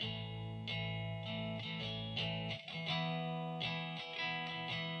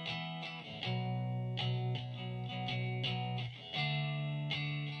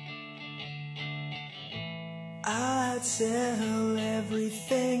 I'd sell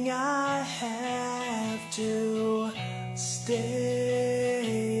everything I have to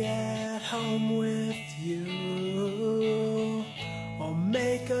stay at home with you, or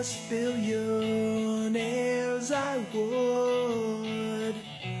make us billionaires. I would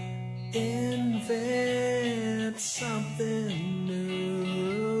invent something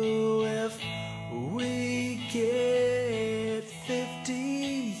new. If we get 50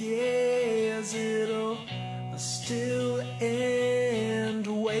 years, it'll still end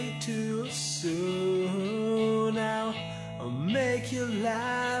way too soon. I'll make your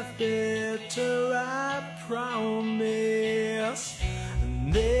life better, I promise.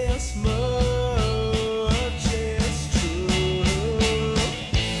 This much is true.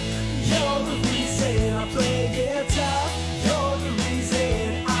 You're the reason I play guitar. You're the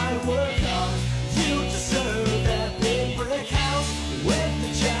reason I work hard. You deserve that big brick house with the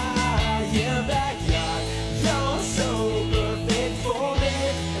giant backyard. You're so perfect for me.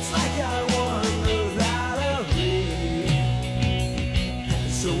 It's like I won the lottery.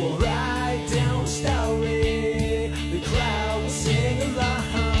 So I'll write down a story. The crowd will sing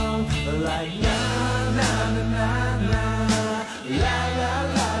along like na na na na na, la la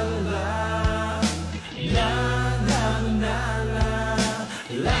la la la, na na na na,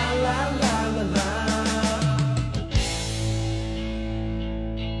 la la la la la.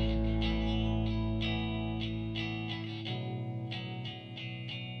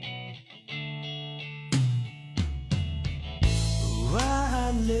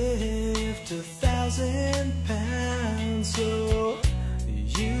 I lift 1,000 pounds so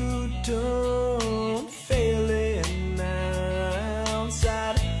you don't fail an ounce.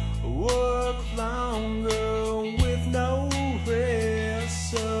 I'd work longer with no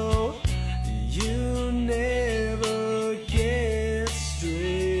rest so you never get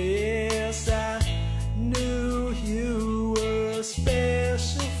stressed. I knew you were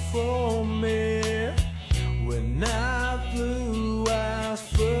special for me when I blew our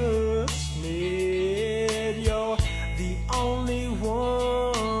first met. You're the only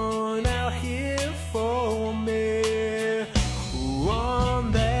one out here for me,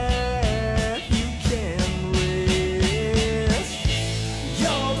 one that you can rest.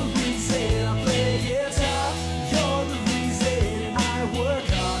 You're the reason I play guitar. You're the reason I work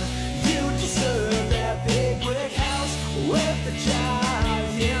hard. You deserve that big brick house with the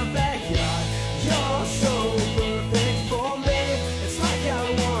giant backyard. You're so perfect for me. It's like I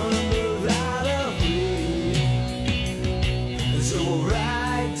won the lottery. So we'll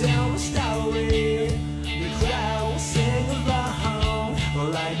write down a story. The crowd will sing along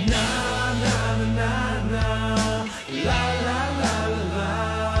like na na na na na, la la la la la,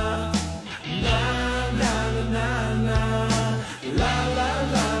 na na na na na, la la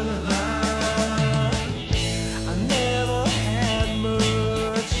la la la. I never had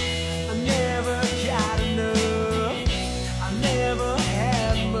much, I never got enough. I never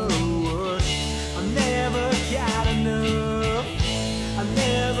had much, I never got enough. I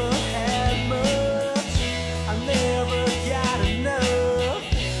never had much, I never got enough.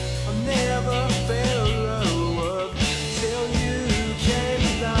 I never felt love till you came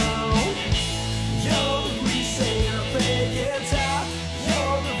along. You're the reason I play guitar.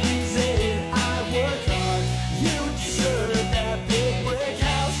 You're the reason I work hard. You deserve that big brick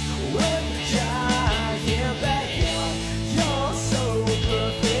house with the giant backyard. You're so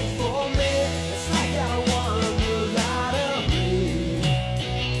perfect for me. It's like I won the lottery.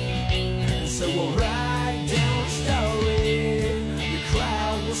 So we'll write down a story. The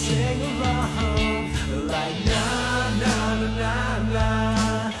crowd will sing along like na na na na na,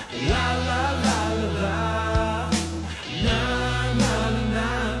 la la la la la, na na na na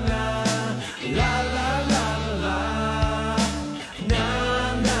na, la la la la la, na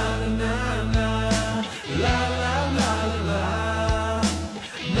na na na na, la la la la la,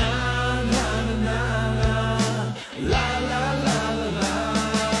 na na na na na, la la la la la.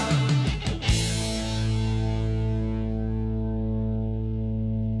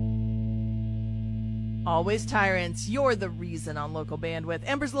 Always Tyrants, you're the reason on Local Bandwidth.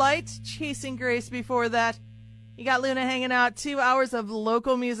 Ember's Light, Chasing Grace before that. You got Luna hanging out, 2 hours of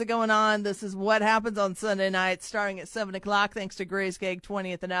local music going on. This is what happens on Sunday night, starting at 7 o'clock, thanks to Gray's Gag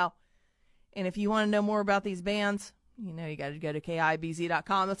 20th and now. And if you want to know more about these bands, you know you got to go to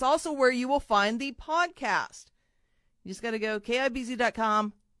KIBZ.com. That's also where you will find the podcast. You just got to go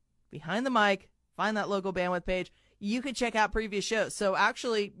KIBZ.com, behind the mic, find that local bandwidth page. You can check out previous shows. So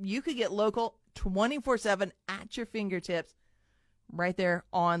actually, you could get local 24/7 at your fingertips right there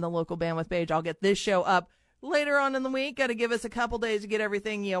on the local bandwidth page. I'll get this show up later on in the week. Got to give us a couple days to get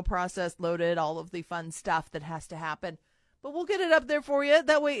everything, processed, loaded, all of the fun stuff that has to happen. But we'll get it up there for you.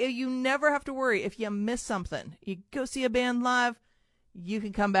 That way you never have to worry if you miss something. You go see a band live, you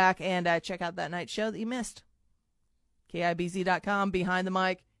can come back and check out that night show that you missed. KIBZ.com, behind the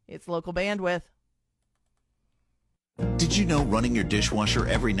mic. It's local bandwidth. Did you know running your dishwasher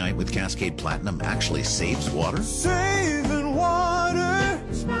every night with Cascade Platinum actually saves water? Saving water,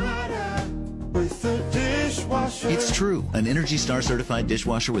 smarter with the dishwasher. It's true. An Energy Star certified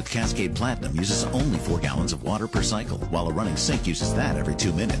dishwasher with Cascade Platinum uses only 4 gallons of water per cycle, while a running sink uses that every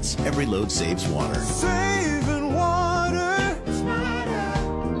 2 minutes. Every load saves water. Saving water,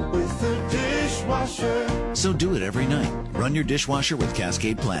 smarter with the dishwasher. So do it every night. Run your dishwasher with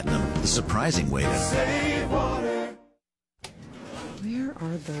Cascade Platinum, the surprising way to save water. Where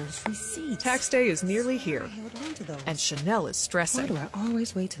are those receipts? Tax day is nearly here, Hold on to those. and Chanel is stressing. Why do I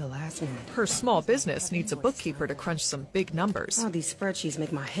always wait to the last minute? Her small business needs a bookkeeper to crunch some big numbers. All these spreadsheets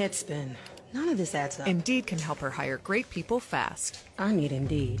make my head spin. None of this adds up. Indeed can help her hire great people fast. I need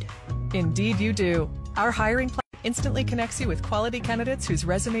Indeed. Indeed you do. Our hiring plan instantly connects you with quality candidates whose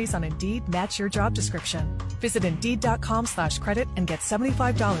resumes on Indeed match your job description. Visit Indeed.com/credit and get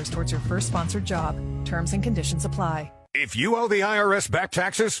 $75 towards your first sponsored job. Terms and conditions apply. If you owe the IRS back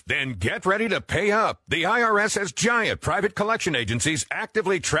taxes, then get ready to pay up. The IRS has giant private collection agencies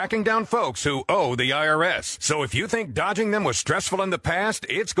actively tracking down folks who owe the IRS. So if you think dodging them was stressful in the past,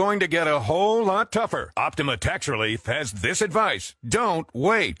 it's going to get a whole lot tougher. Optima Tax Relief has this advice. Don't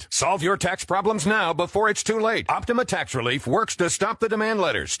wait. Solve your tax problems now before it's too late. Optima Tax Relief works to stop the demand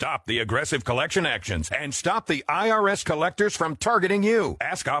letters, stop the aggressive collection actions, and stop the IRS collectors from targeting you.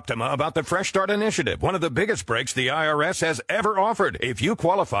 Ask Optima about the Fresh Start Initiative, one of the biggest breaks the IRS has ever offered. If you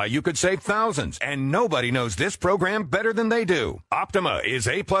qualify, you could save thousands, and nobody knows this program better than they do. Optima is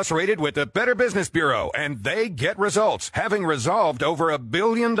A+ rated with the Better Business Bureau, and they get results, having resolved over $1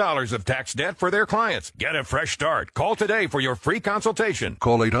 billion of tax debt for their clients. Get a fresh start. Call today for your free consultation.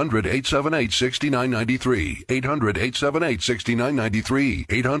 Call 800-878-6993. 800-878-6993.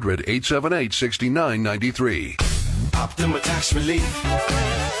 800-878-6993. Optima Tax Relief.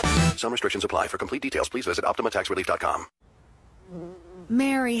 Some restrictions apply. For complete details, please visit OptimaTaxRelief.com.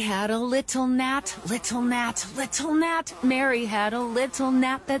 Mary had a little gnat, little gnat, little gnat. Mary had a little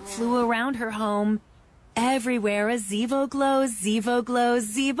gnat that flew around her home. Everywhere a Zevo glows, Zevo glows,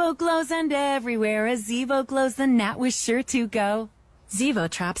 Zevo glows, and everywhere a Zevo glows, the gnat was sure to go. Zevo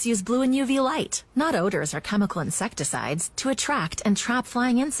traps use blue and UV light, not odors or chemical insecticides, to attract and trap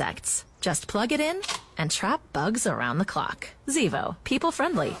flying insects. Just plug it in and trap bugs around the clock. Zevo, people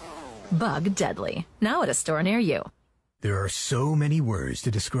friendly, bug deadly. Now at a store near you. There are so many words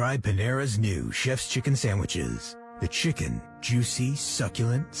to describe Panera's new Chef's Chicken sandwiches. The chicken, juicy,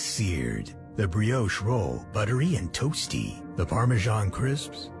 succulent, seared. The brioche roll, buttery and toasty. The Parmesan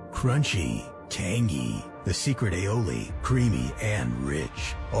crisps, crunchy, tangy. The secret aioli, creamy and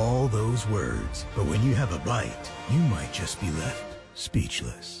rich. All those words, but when you have a bite, you might just be left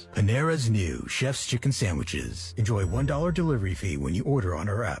speechless. Panera's new Chef's Chicken sandwiches. Enjoy $1 delivery fee when you order on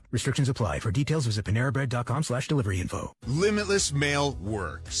our app. Restrictions apply. For details, visit PaneraBread.com/delivery info. Limitless Mail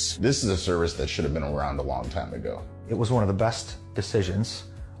works. This is a service that should have been around a long time ago. It was one of the best decisions,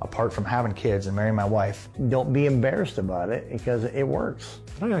 apart from having kids and marrying my wife. Don't be embarrassed about it because it works.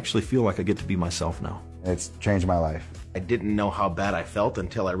 I actually feel like I get to be myself now. It's changed my life. I didn't know how bad I felt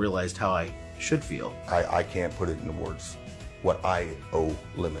until I realized how I should feel. I can't put it into words. What I owe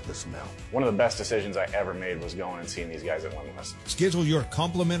Limitless Mail. One of the best decisions I ever made was going and seeing these guys at Limitless. Schedule your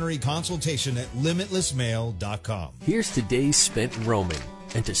complimentary consultation at limitlessmail.com. Here's to days spent roaming,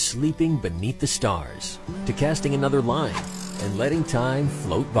 and to sleeping beneath the stars, to casting another line, and letting time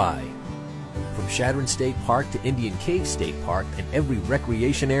float by. From Shadron State Park to Indian Cave State Park and every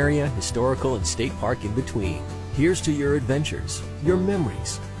recreation area, historical and state park in between. Here's to your adventures, your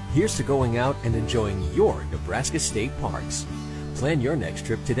memories. Here's to going out and enjoying your Nebraska State Parks. Plan your next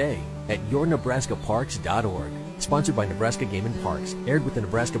trip today at yournebraskaparks.org. Sponsored by Nebraska Game and Parks. Aired with the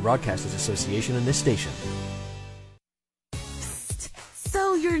Nebraska Broadcasters Association and this station.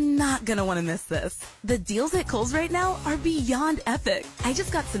 So you're not not gonna want to miss this. The deals at Kohl's right now are beyond epic. I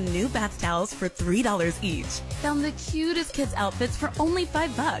just got some new bath towels for $3 each. Found the cutest kids' outfits for only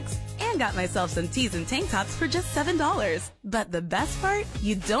 $5. And got myself some tees and tank tops for just $7. But the best part?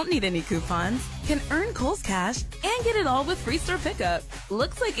 You don't need any coupons. Can earn Kohl's cash and get it all with free store pickup.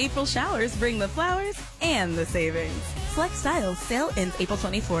 Looks like April showers bring the flowers and the savings. Select styles. Sale ends April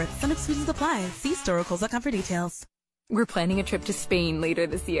 24th. Some exclusions apply. See store or Kohl's.com for details. We're planning a trip to Spain later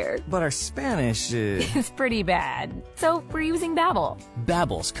this year. But our Spanish is pretty bad. So we're using Babbel.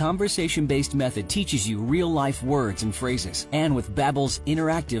 Babbel's conversation-based method teaches you real-life words and phrases. And with Babbel's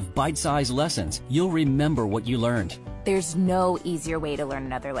interactive, bite-sized lessons, you'll remember what you learned. There's no easier way to learn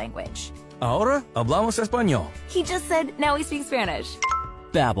another language. Ahora hablamos español. He just said, now we speak Spanish.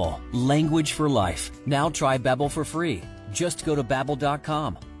 Babbel, language for life. Now try Babbel for free. Just go to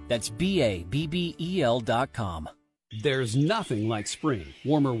Babbel.com. That's Babbel.com. There's nothing like spring.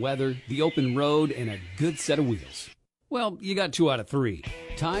 Warmer weather, the open road, and a good set of wheels. Well, you got 2 out of 3.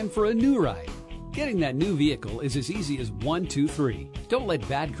 Time for a new ride. Getting that new vehicle is as easy as 1, 2, 3. Don't let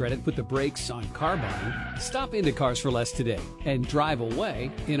bad credit put the brakes on car buying. Stop into Cars for Less today and drive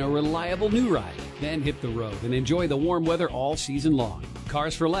away in a reliable new ride. Then hit the road and enjoy the warm weather all season long.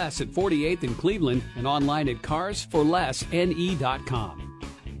 Cars for Less at 48th in Cleveland and online at carsforlessne.com.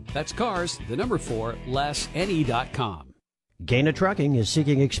 That's cars, the number 4, lessne.com. Gaina Trucking is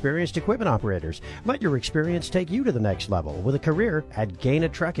seeking experienced equipment operators. Let your experience take you to the next level with a career at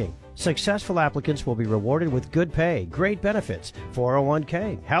Gaina Trucking. Successful applicants will be rewarded with good pay, great benefits,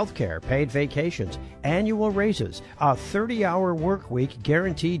 401k, health care, paid vacations, annual raises, a 30-hour work week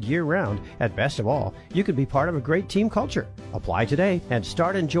guaranteed year-round, and best of all, you can be part of a great team culture. Apply today and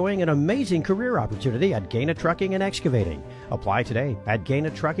start enjoying an amazing career opportunity at Gaina Trucking and Excavating. Apply today at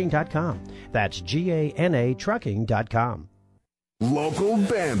GainaTrucking.com. That's GANA Trucking.com. Local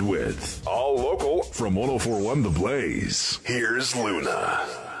bandwidth. All local from 104.1 The Blaze. Here's Luna.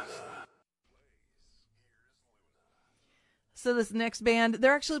 So this next band,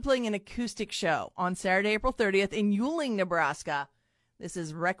 they're actually playing an acoustic show on Saturday, April 30th in Yuling, Nebraska. This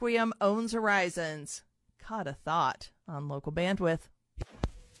is Requiem Owns Horizons. Caught a Thought on Local Bandwidth.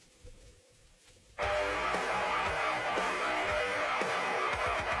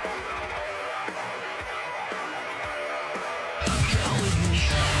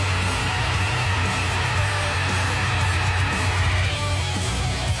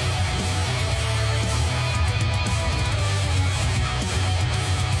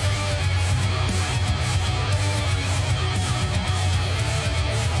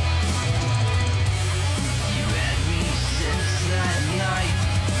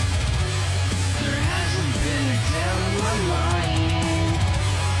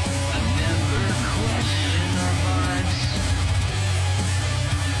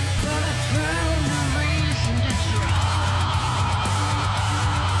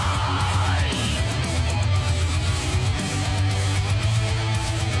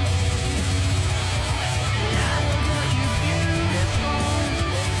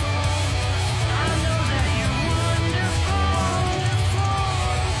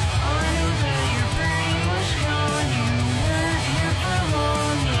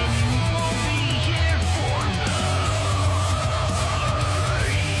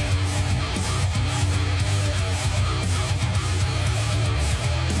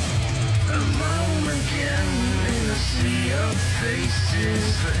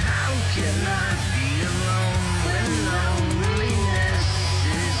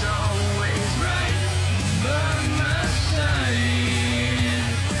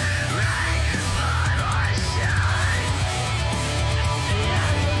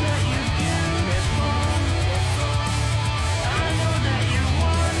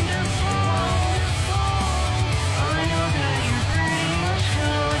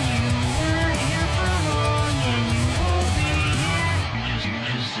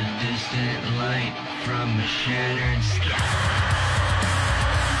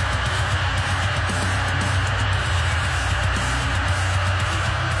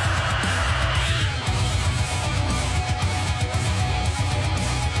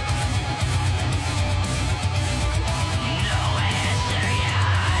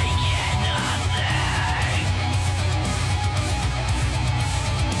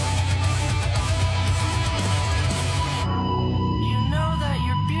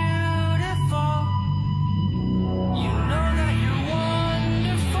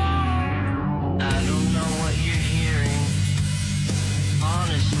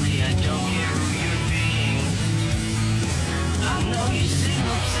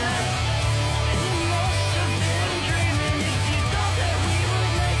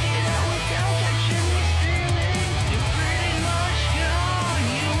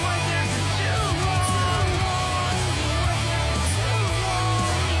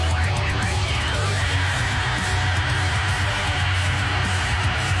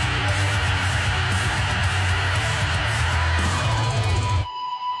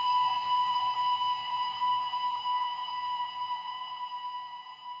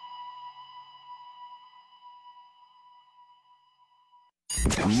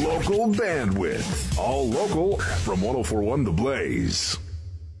 Local bandwidth. All local from 104.1 The Blaze.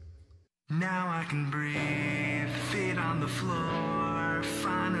 Now I can breathe, feet on the floor.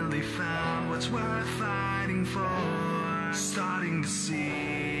 Finally found what's worth fighting for. Starting to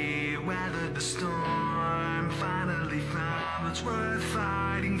see, weather the storm. Finally found what's worth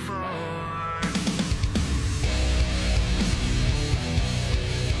fighting for.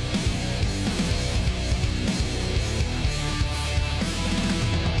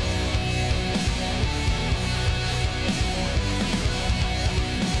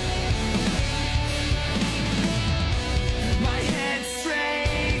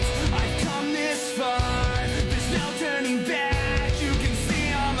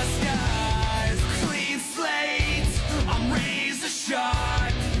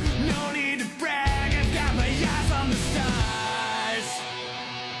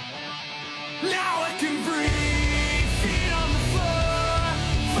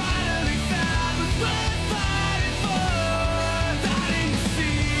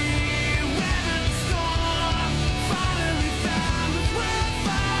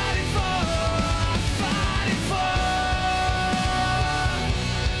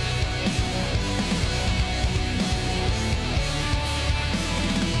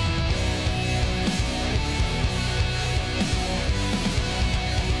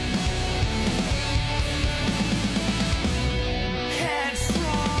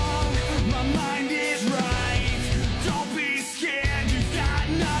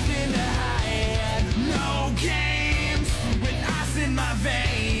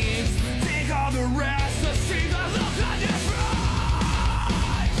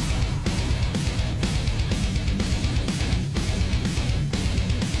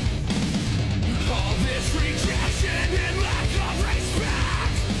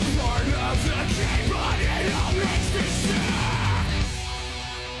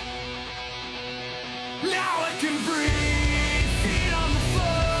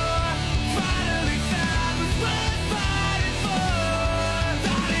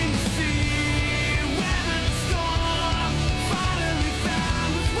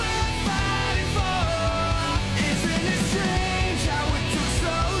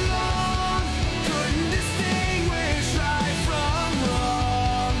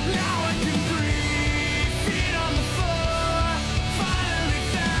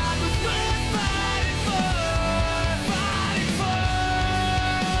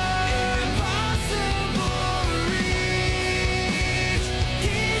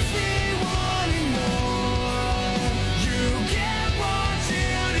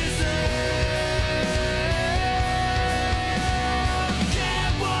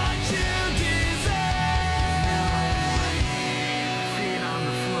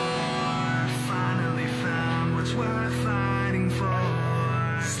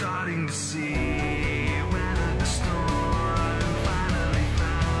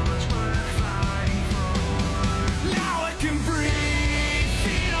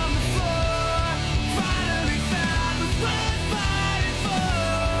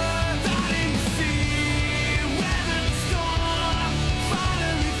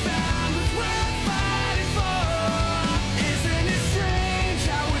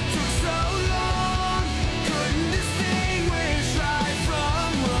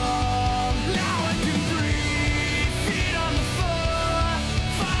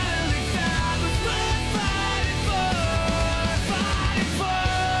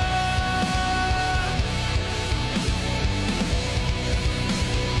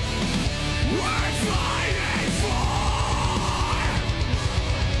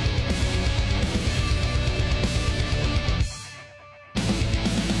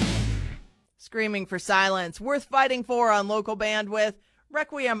 Screaming for Silence, Worth Fighting For on local bandwidth.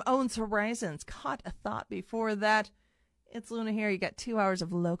 Requiem owns Horizons, Caught a Thought before that. It's Luna here. You got 2 hours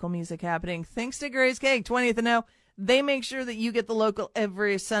of local music happening. Thanks to Gray's Cake, 20th and O. They make sure that you get the local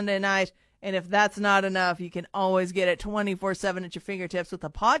every Sunday night. And if that's not enough, you can always get it 24/7 at your fingertips with a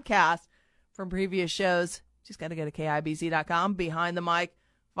podcast from previous shows. Just got to go to KIBZ.com, behind the mic,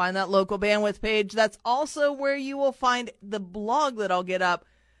 find that local bandwidth page. That's also where you will find the blog that I'll get up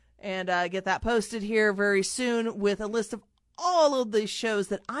and get that posted here very soon with a list of all of the shows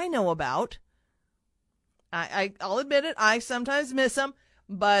that I know about. I'll admit it, I sometimes miss them,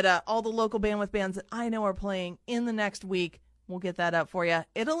 but all the local bandwidth bands that I know are playing in the next week, we'll get that up for you.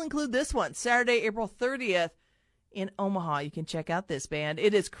 It'll include this one, Saturday, April 30th in Omaha. You can check out this band.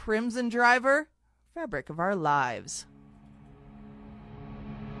 It is Crimson Driver, Fabric of Our Lives.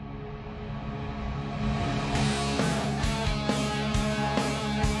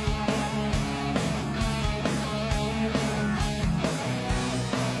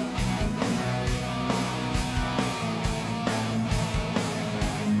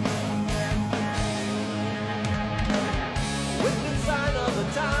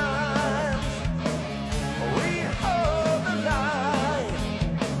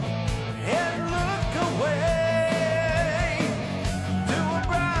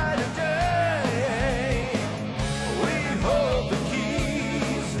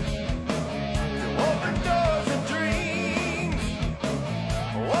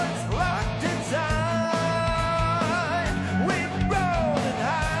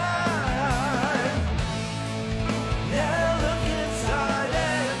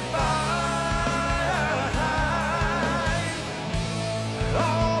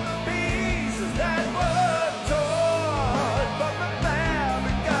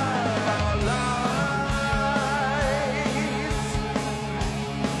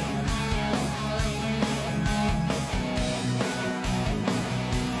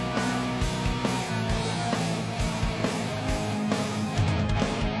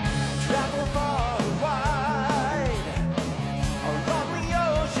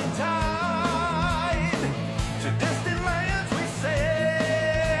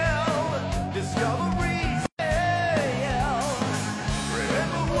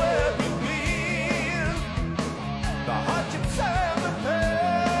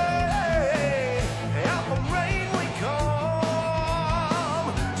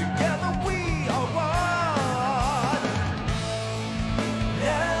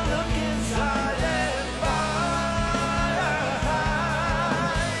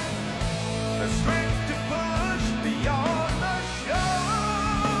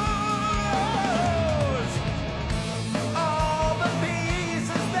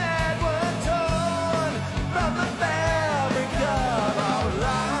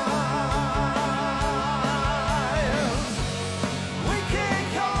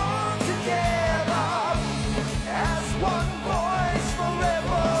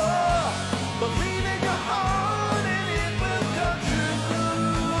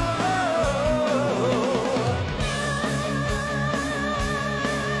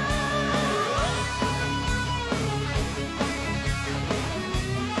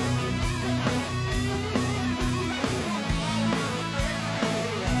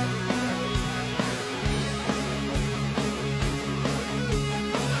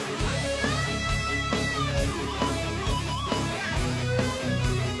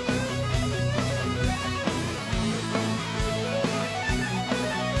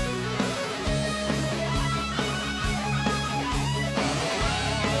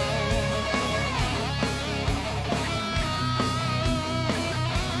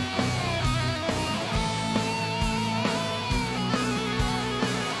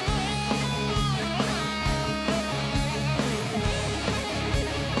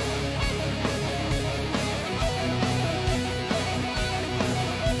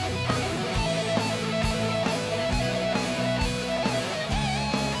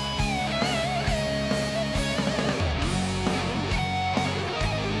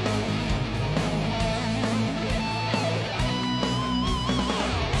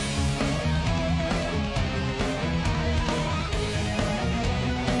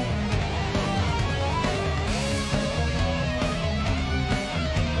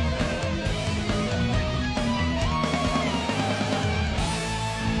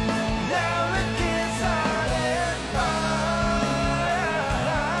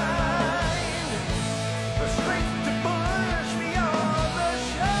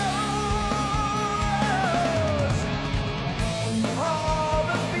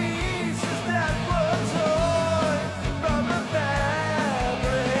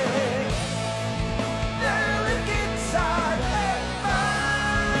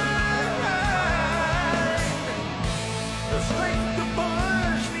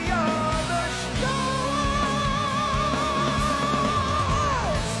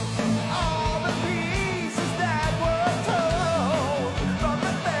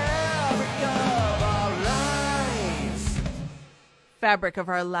 fabric of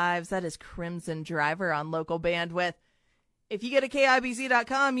our lives. That is Crimson Driver on Local Bandwidth. If you go to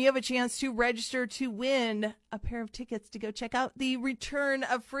KIBZ.com, you have a chance to register to win a pair of tickets to go check out the return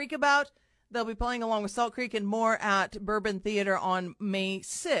of Freakabout. They'll be playing along with Salt Creek and more at Bourbon Theater on May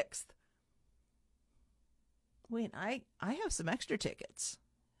 6th. Wait, I have some extra tickets.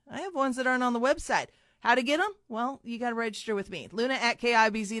 I have ones that aren't on the website. How to get them? Well, you got to register with me.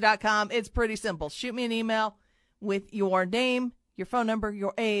 Luna@KIBZ.com. It's pretty simple. Shoot me an email with your name, your phone number,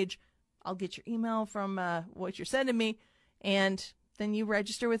 your age. I'll get your email from what you're sending me, and then you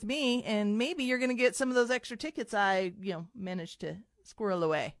register with me, and maybe you're going to get some of those extra tickets I managed to squirrel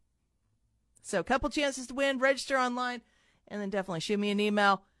away. So a couple chances to win. Register online, and then definitely shoot me an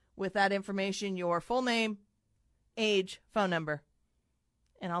email with that information, your full name, age, phone number.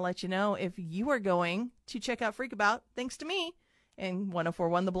 And I'll let you know if you are going to check out Freakabout, thanks to me, and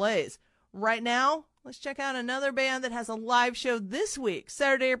 104.1 The Blaze. Right now, let's check out another band that has a live show this week,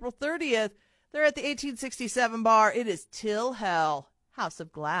 Saturday, April 30th. They're at the 1867 bar. It is Till Hell, House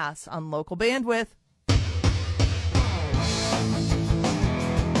of Glass on Local Bandwidth.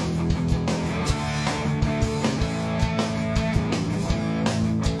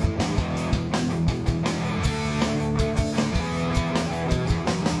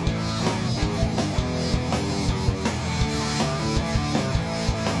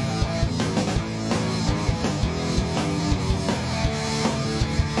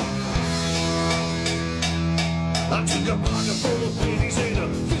 I took a pocket full of pennies and a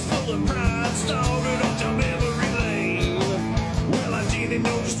fistful of pride, started up down memory lane. Well, I didn't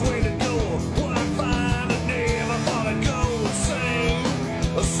know just where to go, what I'd find, I never thought I'd go insane.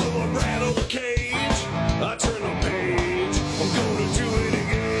 So I rattled the cage, I turned the page, I'm gonna do it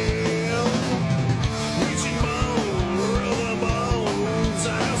again. Reaching bone, rolling bones, a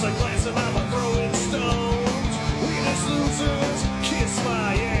house of glass and I'm throwing stones. Winners, losers, kiss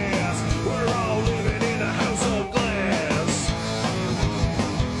my ass, we're all living in a house of glass.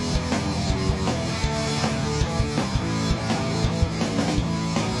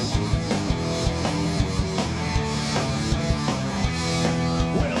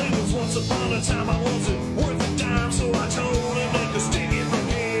 Once upon a time I wasn't worth a dime, so I told him they could stick it from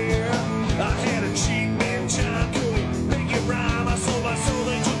here. I had a cheap man, John, couldn't make it rhyme. I sold my soul,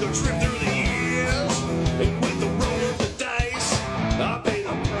 they took a trip through the years. And with the roll of the dice, I paid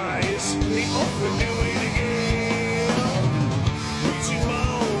the price. He offered to do it again. Reaching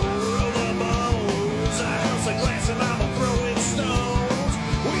bone, rolling bones, a house of glass and I'm throwing stones.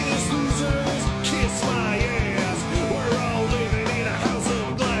 Winners, losers, kiss my ass. We're all living in a house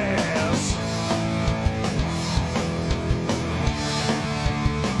of glass.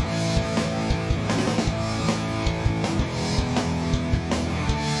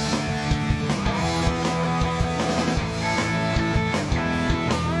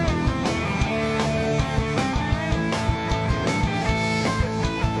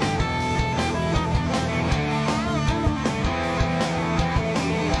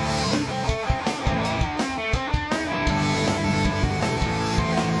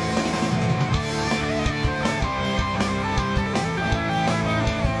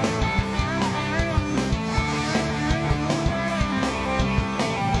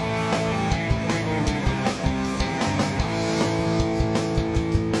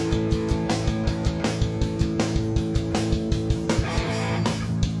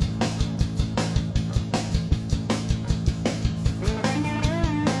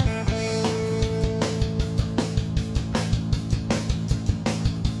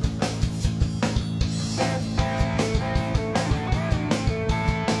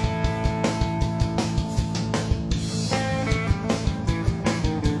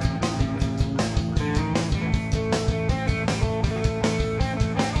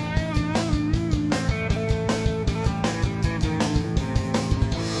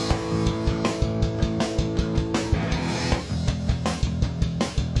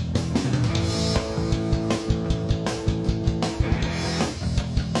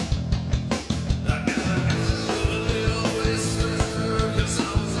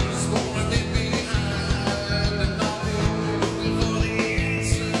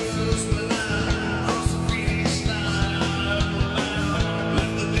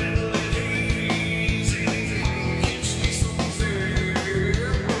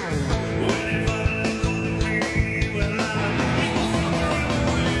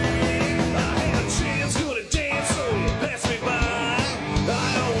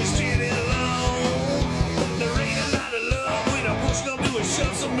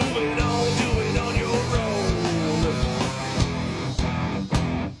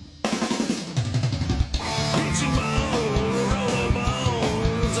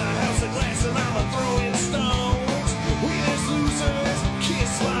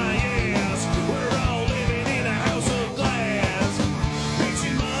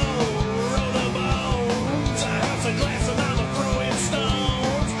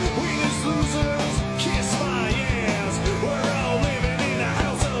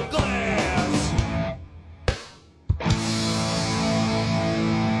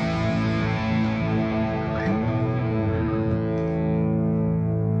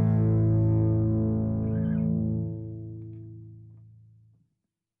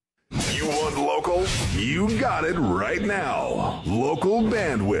 Well, you got it right now. Local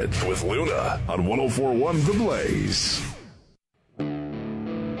Bandwidth with Luna on 104.1 The Blaze.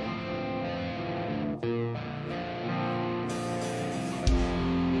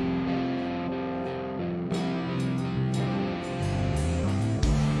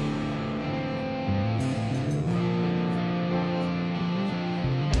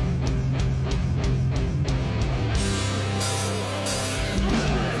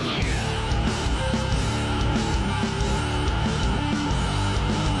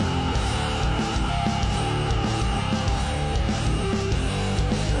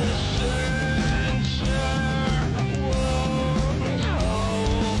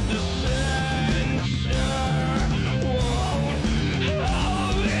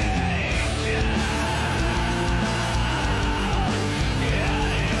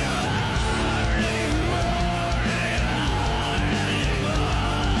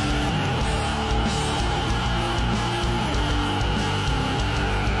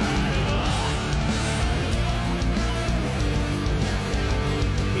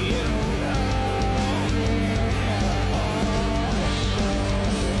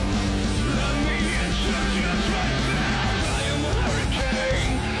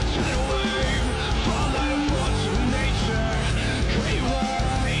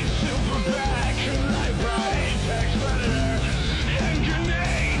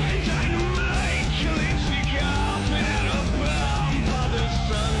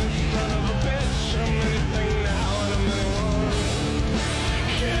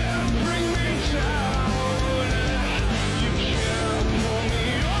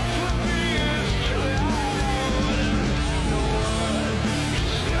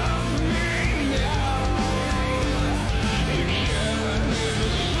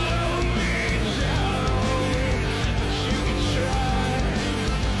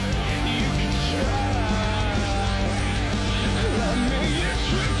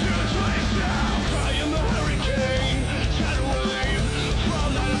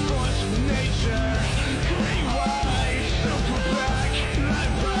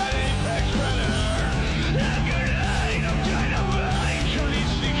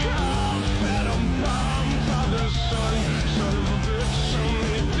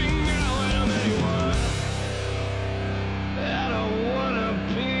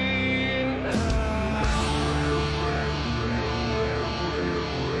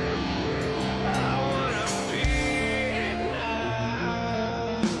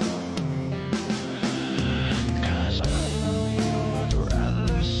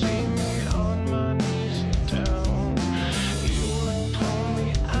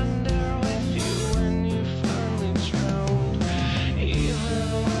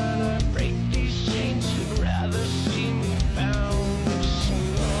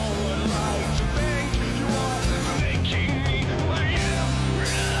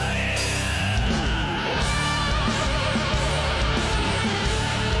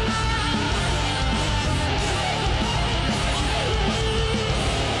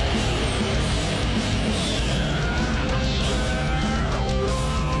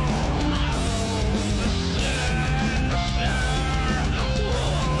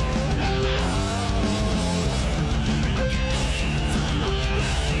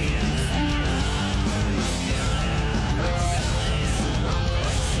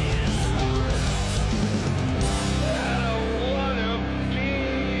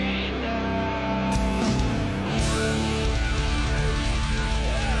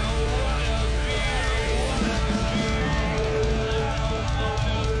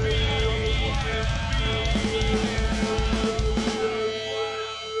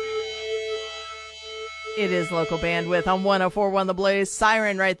 It is Local Bandwidth on 104.1 The Blaze.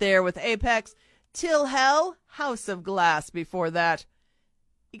 Siren right there with Apex. Till Hell, House of Glass before that.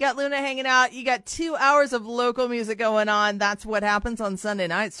 You got Luna hanging out. You got 2 hours of local music going on. That's what happens on Sunday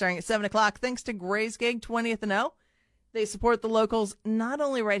night starting at 7 o'clock. Thanks to Gray's Gig 20th and O. They support the locals not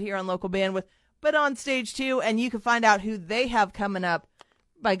only right here on Local Bandwidth, but on Stage 2. And you can find out who they have coming up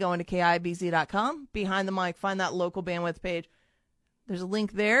by going to KIBZ.com. Behind the Mic, find that Local Bandwidth page. There's a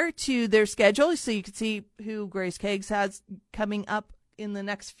link there to their schedule so you can see who Grace Kegs has coming up in the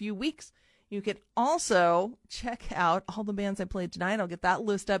next few weeks. You can also check out all the bands I played tonight. I'll get that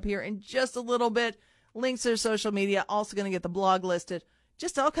list up here in just a little bit. Links to their social media. Also going to get the blog listed.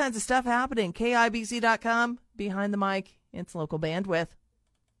 Just all kinds of stuff happening. KIBZ.com. Behind the Mic. It's Local Bandwidth.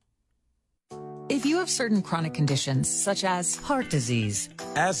 If you have certain chronic conditions such as heart disease,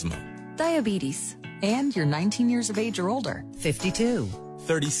 asthma, diabetes, and you're 19 years of age or older, 52,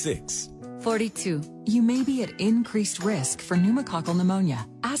 36, 42, you may be at increased risk for pneumococcal pneumonia.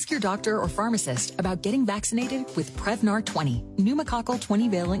 Ask your doctor or pharmacist about getting vaccinated with Prevnar 20, pneumococcal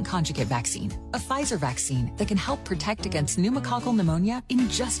 20-valent conjugate vaccine, a Pfizer vaccine that can help protect against pneumococcal pneumonia in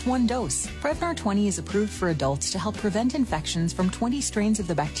just one dose. Prevnar 20 is approved for adults to help prevent infections from 20 strains of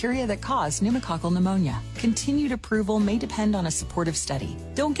the bacteria that cause pneumococcal pneumonia. Continued approval may depend on a supportive study.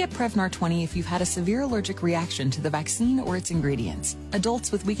 Don't get Prevnar 20 if you've had a severe allergic reaction to the vaccine or its ingredients.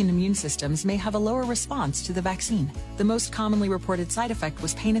 Adults with weakened immune systems may have a lower response to the vaccine. The most commonly reported side effect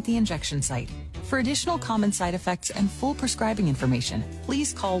was pain at the injection site. For additional common side effects and full prescribing information,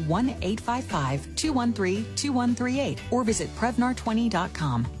 please call 1-855-213-2138 or visit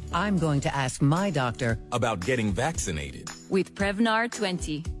Prevnar20.com. I'm going to ask my doctor about getting vaccinated with Prevnar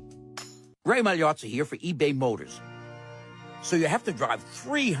 20. Ray Magliozzi here for eBay Motors. So you have to drive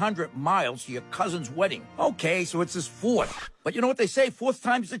 300 miles to your cousin's wedding. Okay, so it's his fourth. But you know what they say, fourth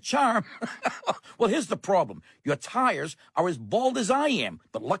time's the charm. Well, here's the problem. Your tires are as bald as I am.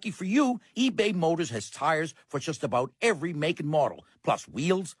 But lucky for you, eBay Motors has tires for just about every make and model. Plus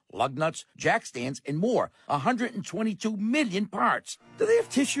wheels, lug nuts, jack stands, and more. 122 million parts. Do they have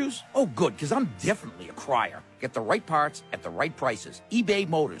tissues? Oh, good, because I'm definitely a crier. Get the right parts at the right prices. eBay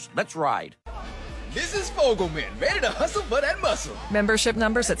Motors. Let's ride. This is Fogelman, ready to hustle for that muscle. Membership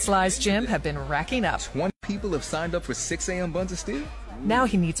numbers at Sly's Gym have been racking up. 20 people have signed up for 6 a.m. buns of steel. Now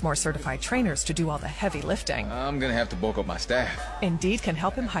he needs more certified trainers to do all the heavy lifting. I'm going to have to bulk up my staff. Indeed can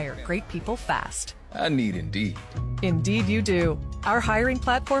help him hire great people fast. I need Indeed. Indeed you do. Our hiring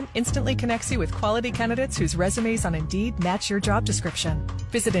platform instantly connects you with quality candidates whose resumes on Indeed match your job description.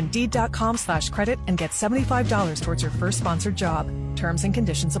 Visit Indeed.com/credit and get $75 towards your first sponsored job. Terms and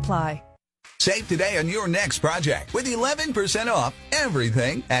conditions apply. Save today on your next project with 11% off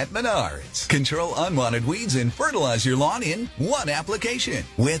everything at Menards. Control unwanted weeds and fertilize your lawn in one application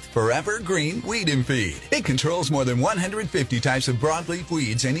with Forever Green Weed and Feed. It controls more than 150 types of broadleaf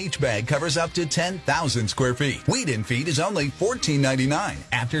weeds, and each bag covers up to 10,000 square feet. Weed and Feed is only $14.99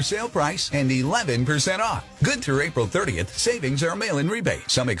 after sale price and 11% off. Good through April 30th. Savings are mail-in rebate.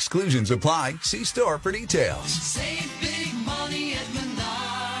 Some exclusions apply. See store for details. Save big money at Menards.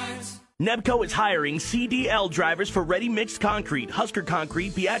 Nebco is hiring CDL drivers for Ready Mixed Concrete, Husker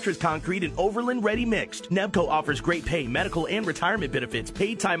Concrete, Beatrice Concrete, and Overland Ready Mixed. Nebco offers great pay, medical, and retirement benefits,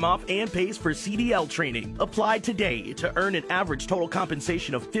 paid time off, and pays for CDL training. Apply today to earn an average total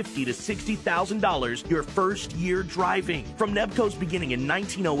compensation of $50,000 to $60,000 your first year driving. From Nebco's beginning in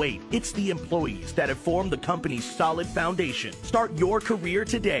 1908, it's the employees that have formed the company's solid foundation. Start your career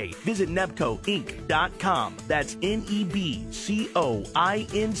today. Visit NebcoInc.com. That's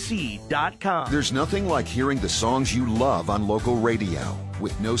NEBCOINC.com. There's nothing like hearing the songs you love on local radio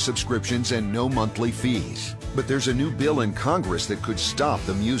with no subscriptions and no monthly fees. But there's a new bill in Congress that could stop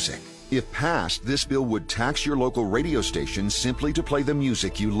the music. If passed, this bill would tax your local radio station simply to play the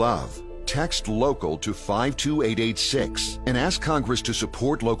music you love. Text LOCAL to 52886 and ask Congress to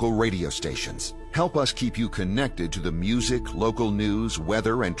support local radio stations. Help us keep you connected to the music, local news,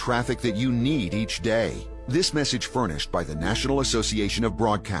 weather, and traffic that you need each day. This message furnished by the National Association of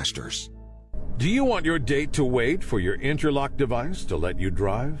Broadcasters. Do you want your date to wait for your interlock device to let you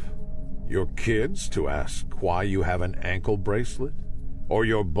drive? Your kids to ask why you have an ankle bracelet? Or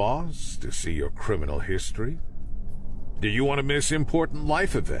your boss to see your criminal history? Do you want to miss important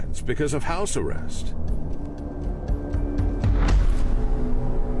life events because of house arrest?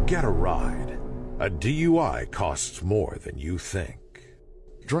 Get a ride. A DUI costs more than you think.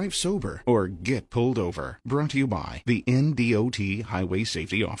 Drive sober or get pulled over. Brought to you by the NDOT Highway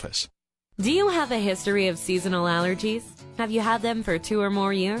Safety Office. Do you have a history of seasonal allergies? Have you had them for 2 or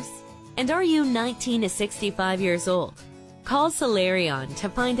more years? And are you 19 to 65 years old? Call Solarion to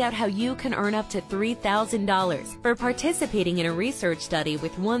find out how you can earn up to $3,000 for participating in a research study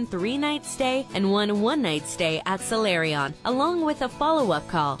with 1 3-night stay and 1 1-night stay at Solarion, along with a follow-up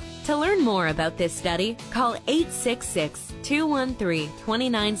call. To learn more about this study, call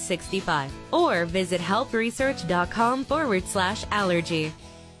 866-213-2965 or visit healthresearch.com/allergy.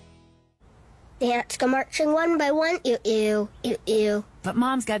 Dance go marching one by one, ew, ew, ew, ew. But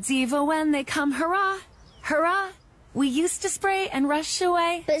Mom's got Zevo when they come, hurrah, hurrah. We used to spray and rush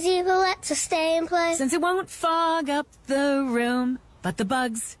away, but Zevo lets us stay and play. Since it won't fog up the room, but the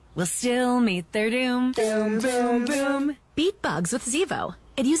bugs will still meet their doom. Boom, boom, boom. Beat bugs with Zevo.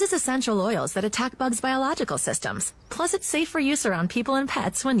 It uses essential oils that attack bugs' biological systems. Plus, it's safe for use around people and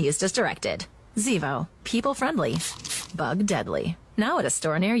pets when used as directed. Zevo. People-friendly. Bug-deadly. Now at a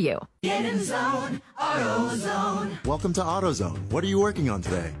store near you. Get in zone, AutoZone. Welcome to AutoZone. What are you working on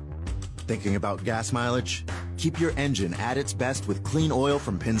today? Thinking about gas mileage? Keep your engine at its best with clean oil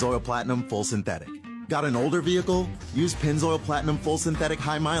from Pennzoil Platinum Full Synthetic. Got an older vehicle? Use Pennzoil Platinum Full Synthetic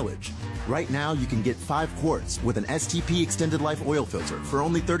High Mileage. Right now, you can get 5 quarts with an STP Extended Life oil filter for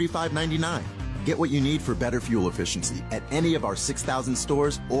only $35.99. Get what you need for better fuel efficiency at any of our 6,000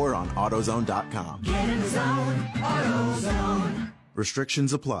 stores or on AutoZone.com. Get in the zone, AutoZone.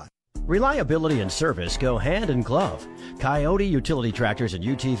 Restrictions apply. Reliability and service go hand in glove. Coyote utility tractors and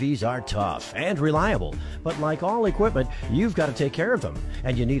UTVs are tough and reliable, but like all equipment, you've got to take care of them,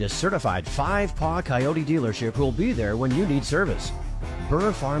 and you need a certified 5-paw Coyote dealership who'll be there when you need service.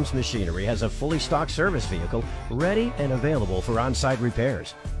 Burr Farms Machinery has a fully stocked service vehicle ready and available for on-site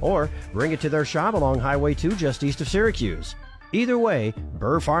repairs, or bring it to their shop along Highway 2 just east of Syracuse. Either way,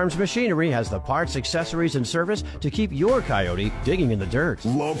 Burr Farms Machinery has the parts, accessories, and service to keep your Coyote digging in the dirt.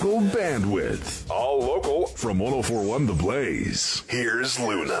 Local bandwidth. All local from 104.1 The Blaze. Here's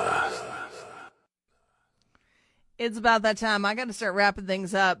Luna. It's about that time. I got to start wrapping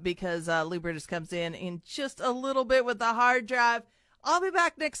things up because Libra just comes in just a little bit with the hard drive. I'll be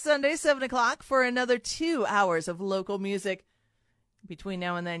back next Sunday, 7 o'clock, for another 2 hours of local music. Between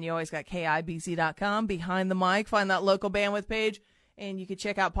now and then, you always got KIBZ.com, Behind the Mic. Find that local bandwidth page, and you can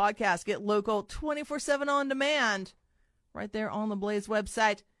check out podcasts. Get local 24/7 on demand right there on the Blaze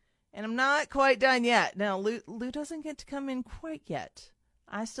website. And I'm not quite done yet. Now, Lou doesn't get to come in quite yet.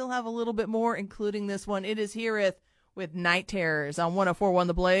 I still have a little bit more, including this one. It is here with Night Terrors on 104.1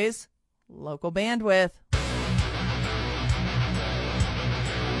 The Blaze, local bandwidth.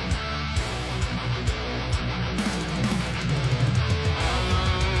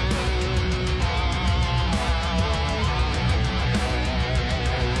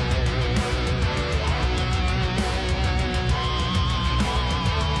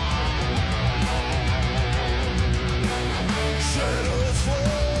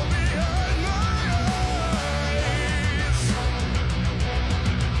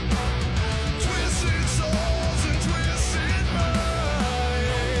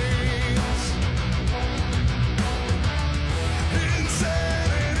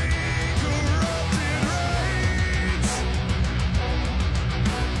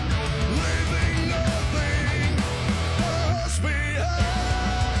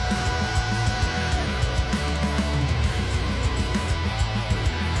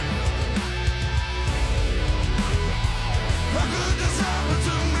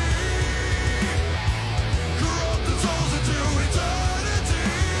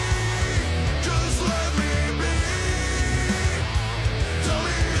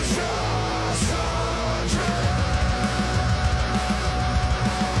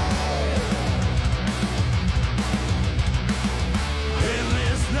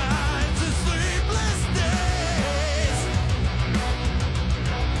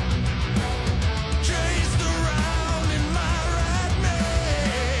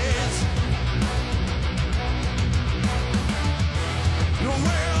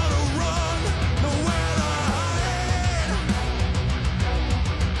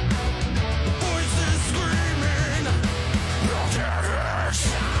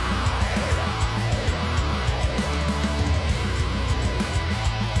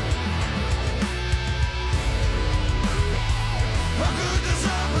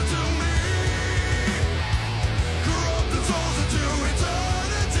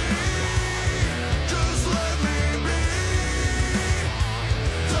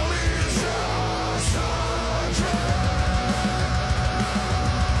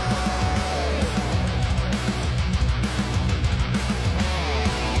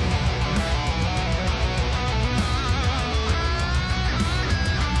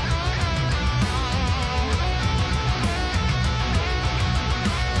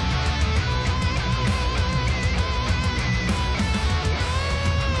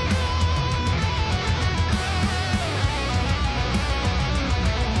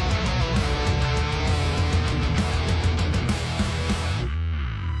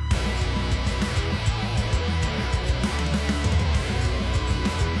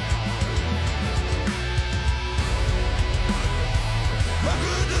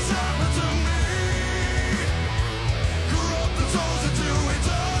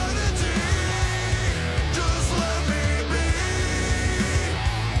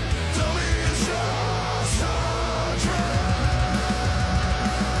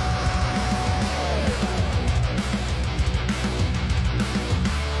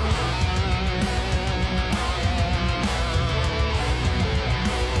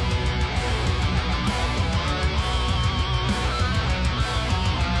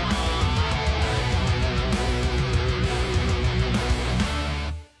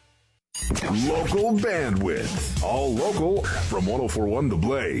 Local bandwidth. All local from 104.1 The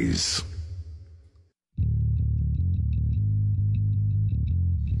Blaze.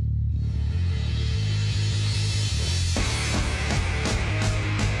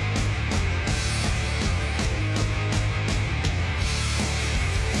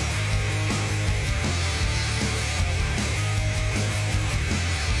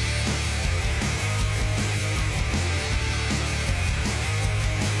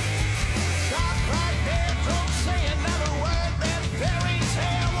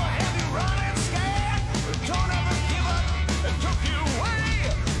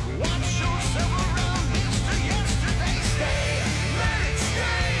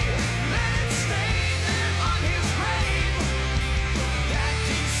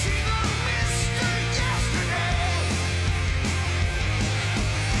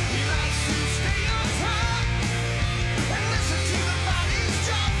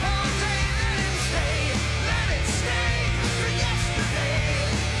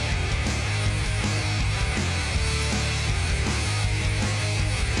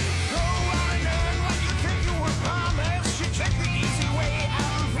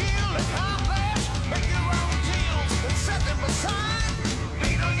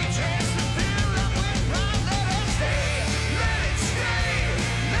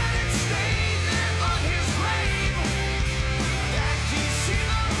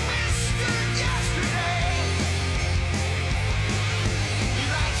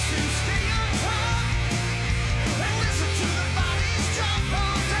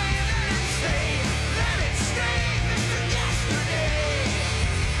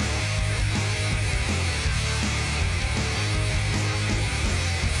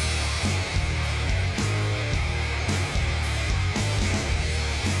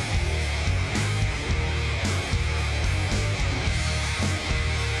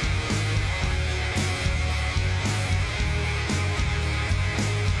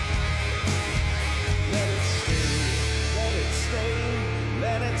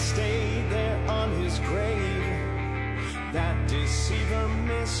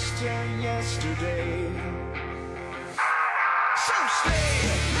 Mr. Yesterday. So stay,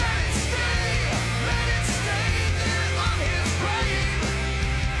 let it stay there on his grave.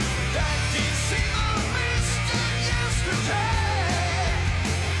 That deceiver, Mr. Yesterday.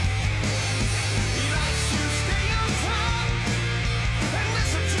 He likes to stay on top and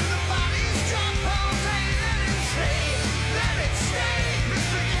listen to the bodies drop all day. Let it stay,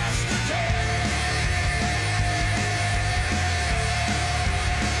 Mr. Yesterday.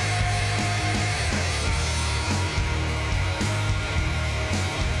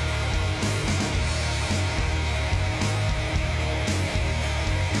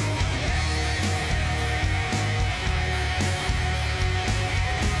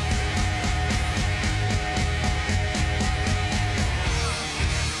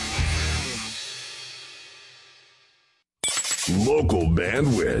 Local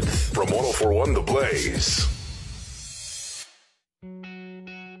bandwidth from 104.1 The Blaze.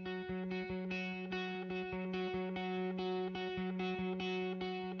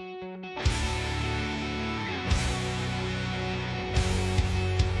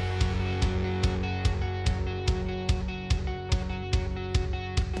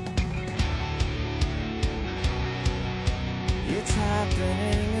 It's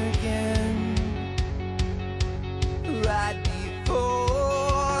happening again, right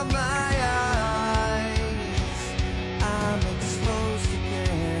before my eyes. I'm exposed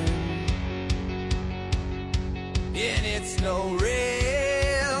again, and it's no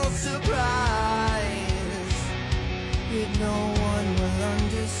real surprise that no one will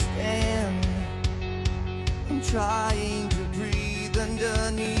understand. I'm trying to breathe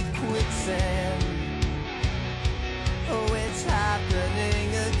underneath quicksand. Oh, it's happening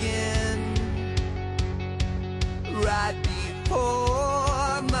again, right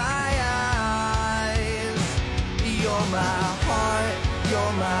before my eyes. You're my heart,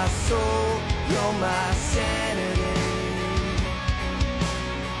 you're my soul, you're my sanity.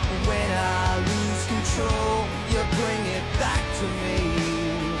 When I lose control, you bring it back to me.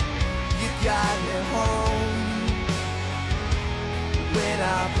 You got me home when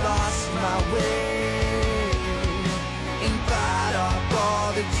I've lost my way. Fight off all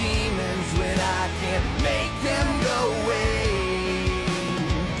the demons when I can't make them go away.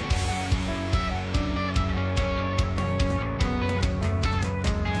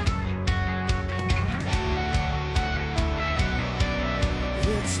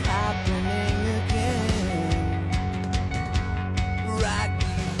 It's happening again, right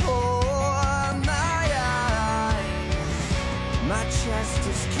before my eyes. My chest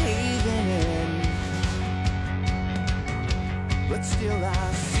is caving in, but still I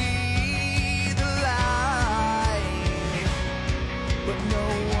see the light. But no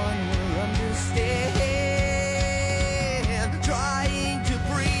one will understand. Trying to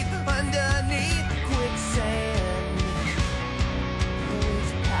breathe underneath quicksand.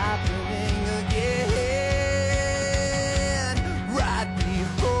 It's happening again, right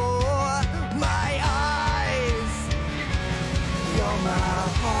before my eyes. You're my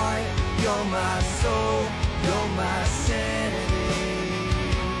heart, you're my soul, you're my sanity.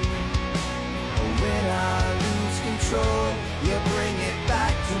 When I lose control, you bring it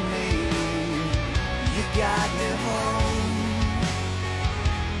back to me. You got me home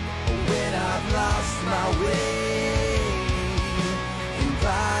when I've lost my way. And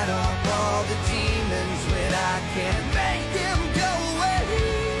fight off all the demons when I can't make them go away.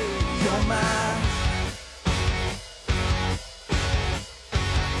 You're my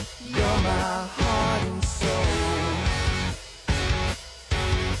heart and soul.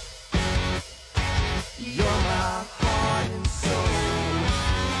 You're my heart and soul.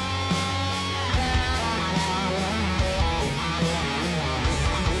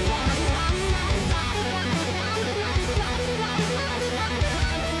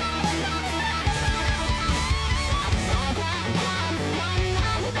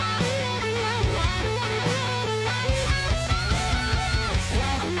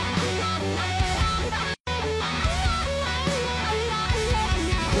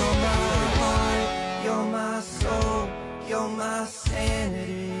 You're my heart, you're my soul, you're my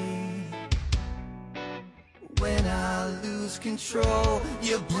sanity. When I lose control,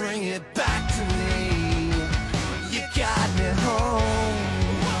 you bring it back to me. You got me home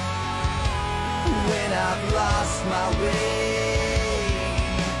when I've lost my way.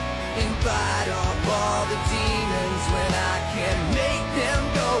 And fight off all the demons when I can't make them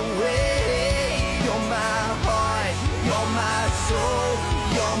go away. You're my heart, you're my soul,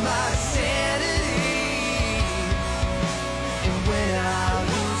 you're my sanity. And when I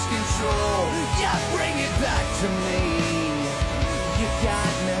lose control, you bring it back to me. You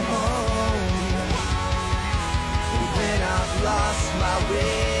got me home my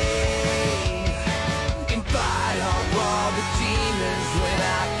way and fight off all the demons when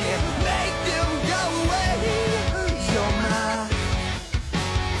I can't make them go away.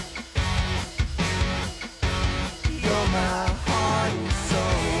 You're my heart and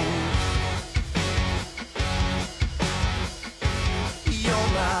soul. You're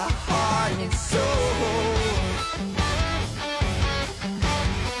my heart and soul.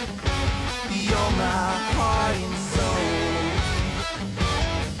 You're my heart and soul.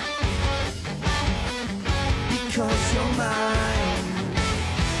 Because you're mine.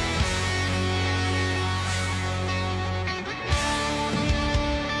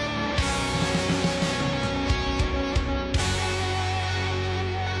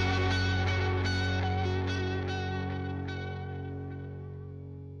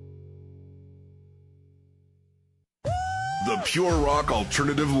 The pure rock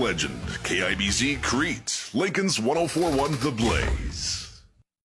alternative legend, KIBZ creates Lincoln's 104.1 The Blaze.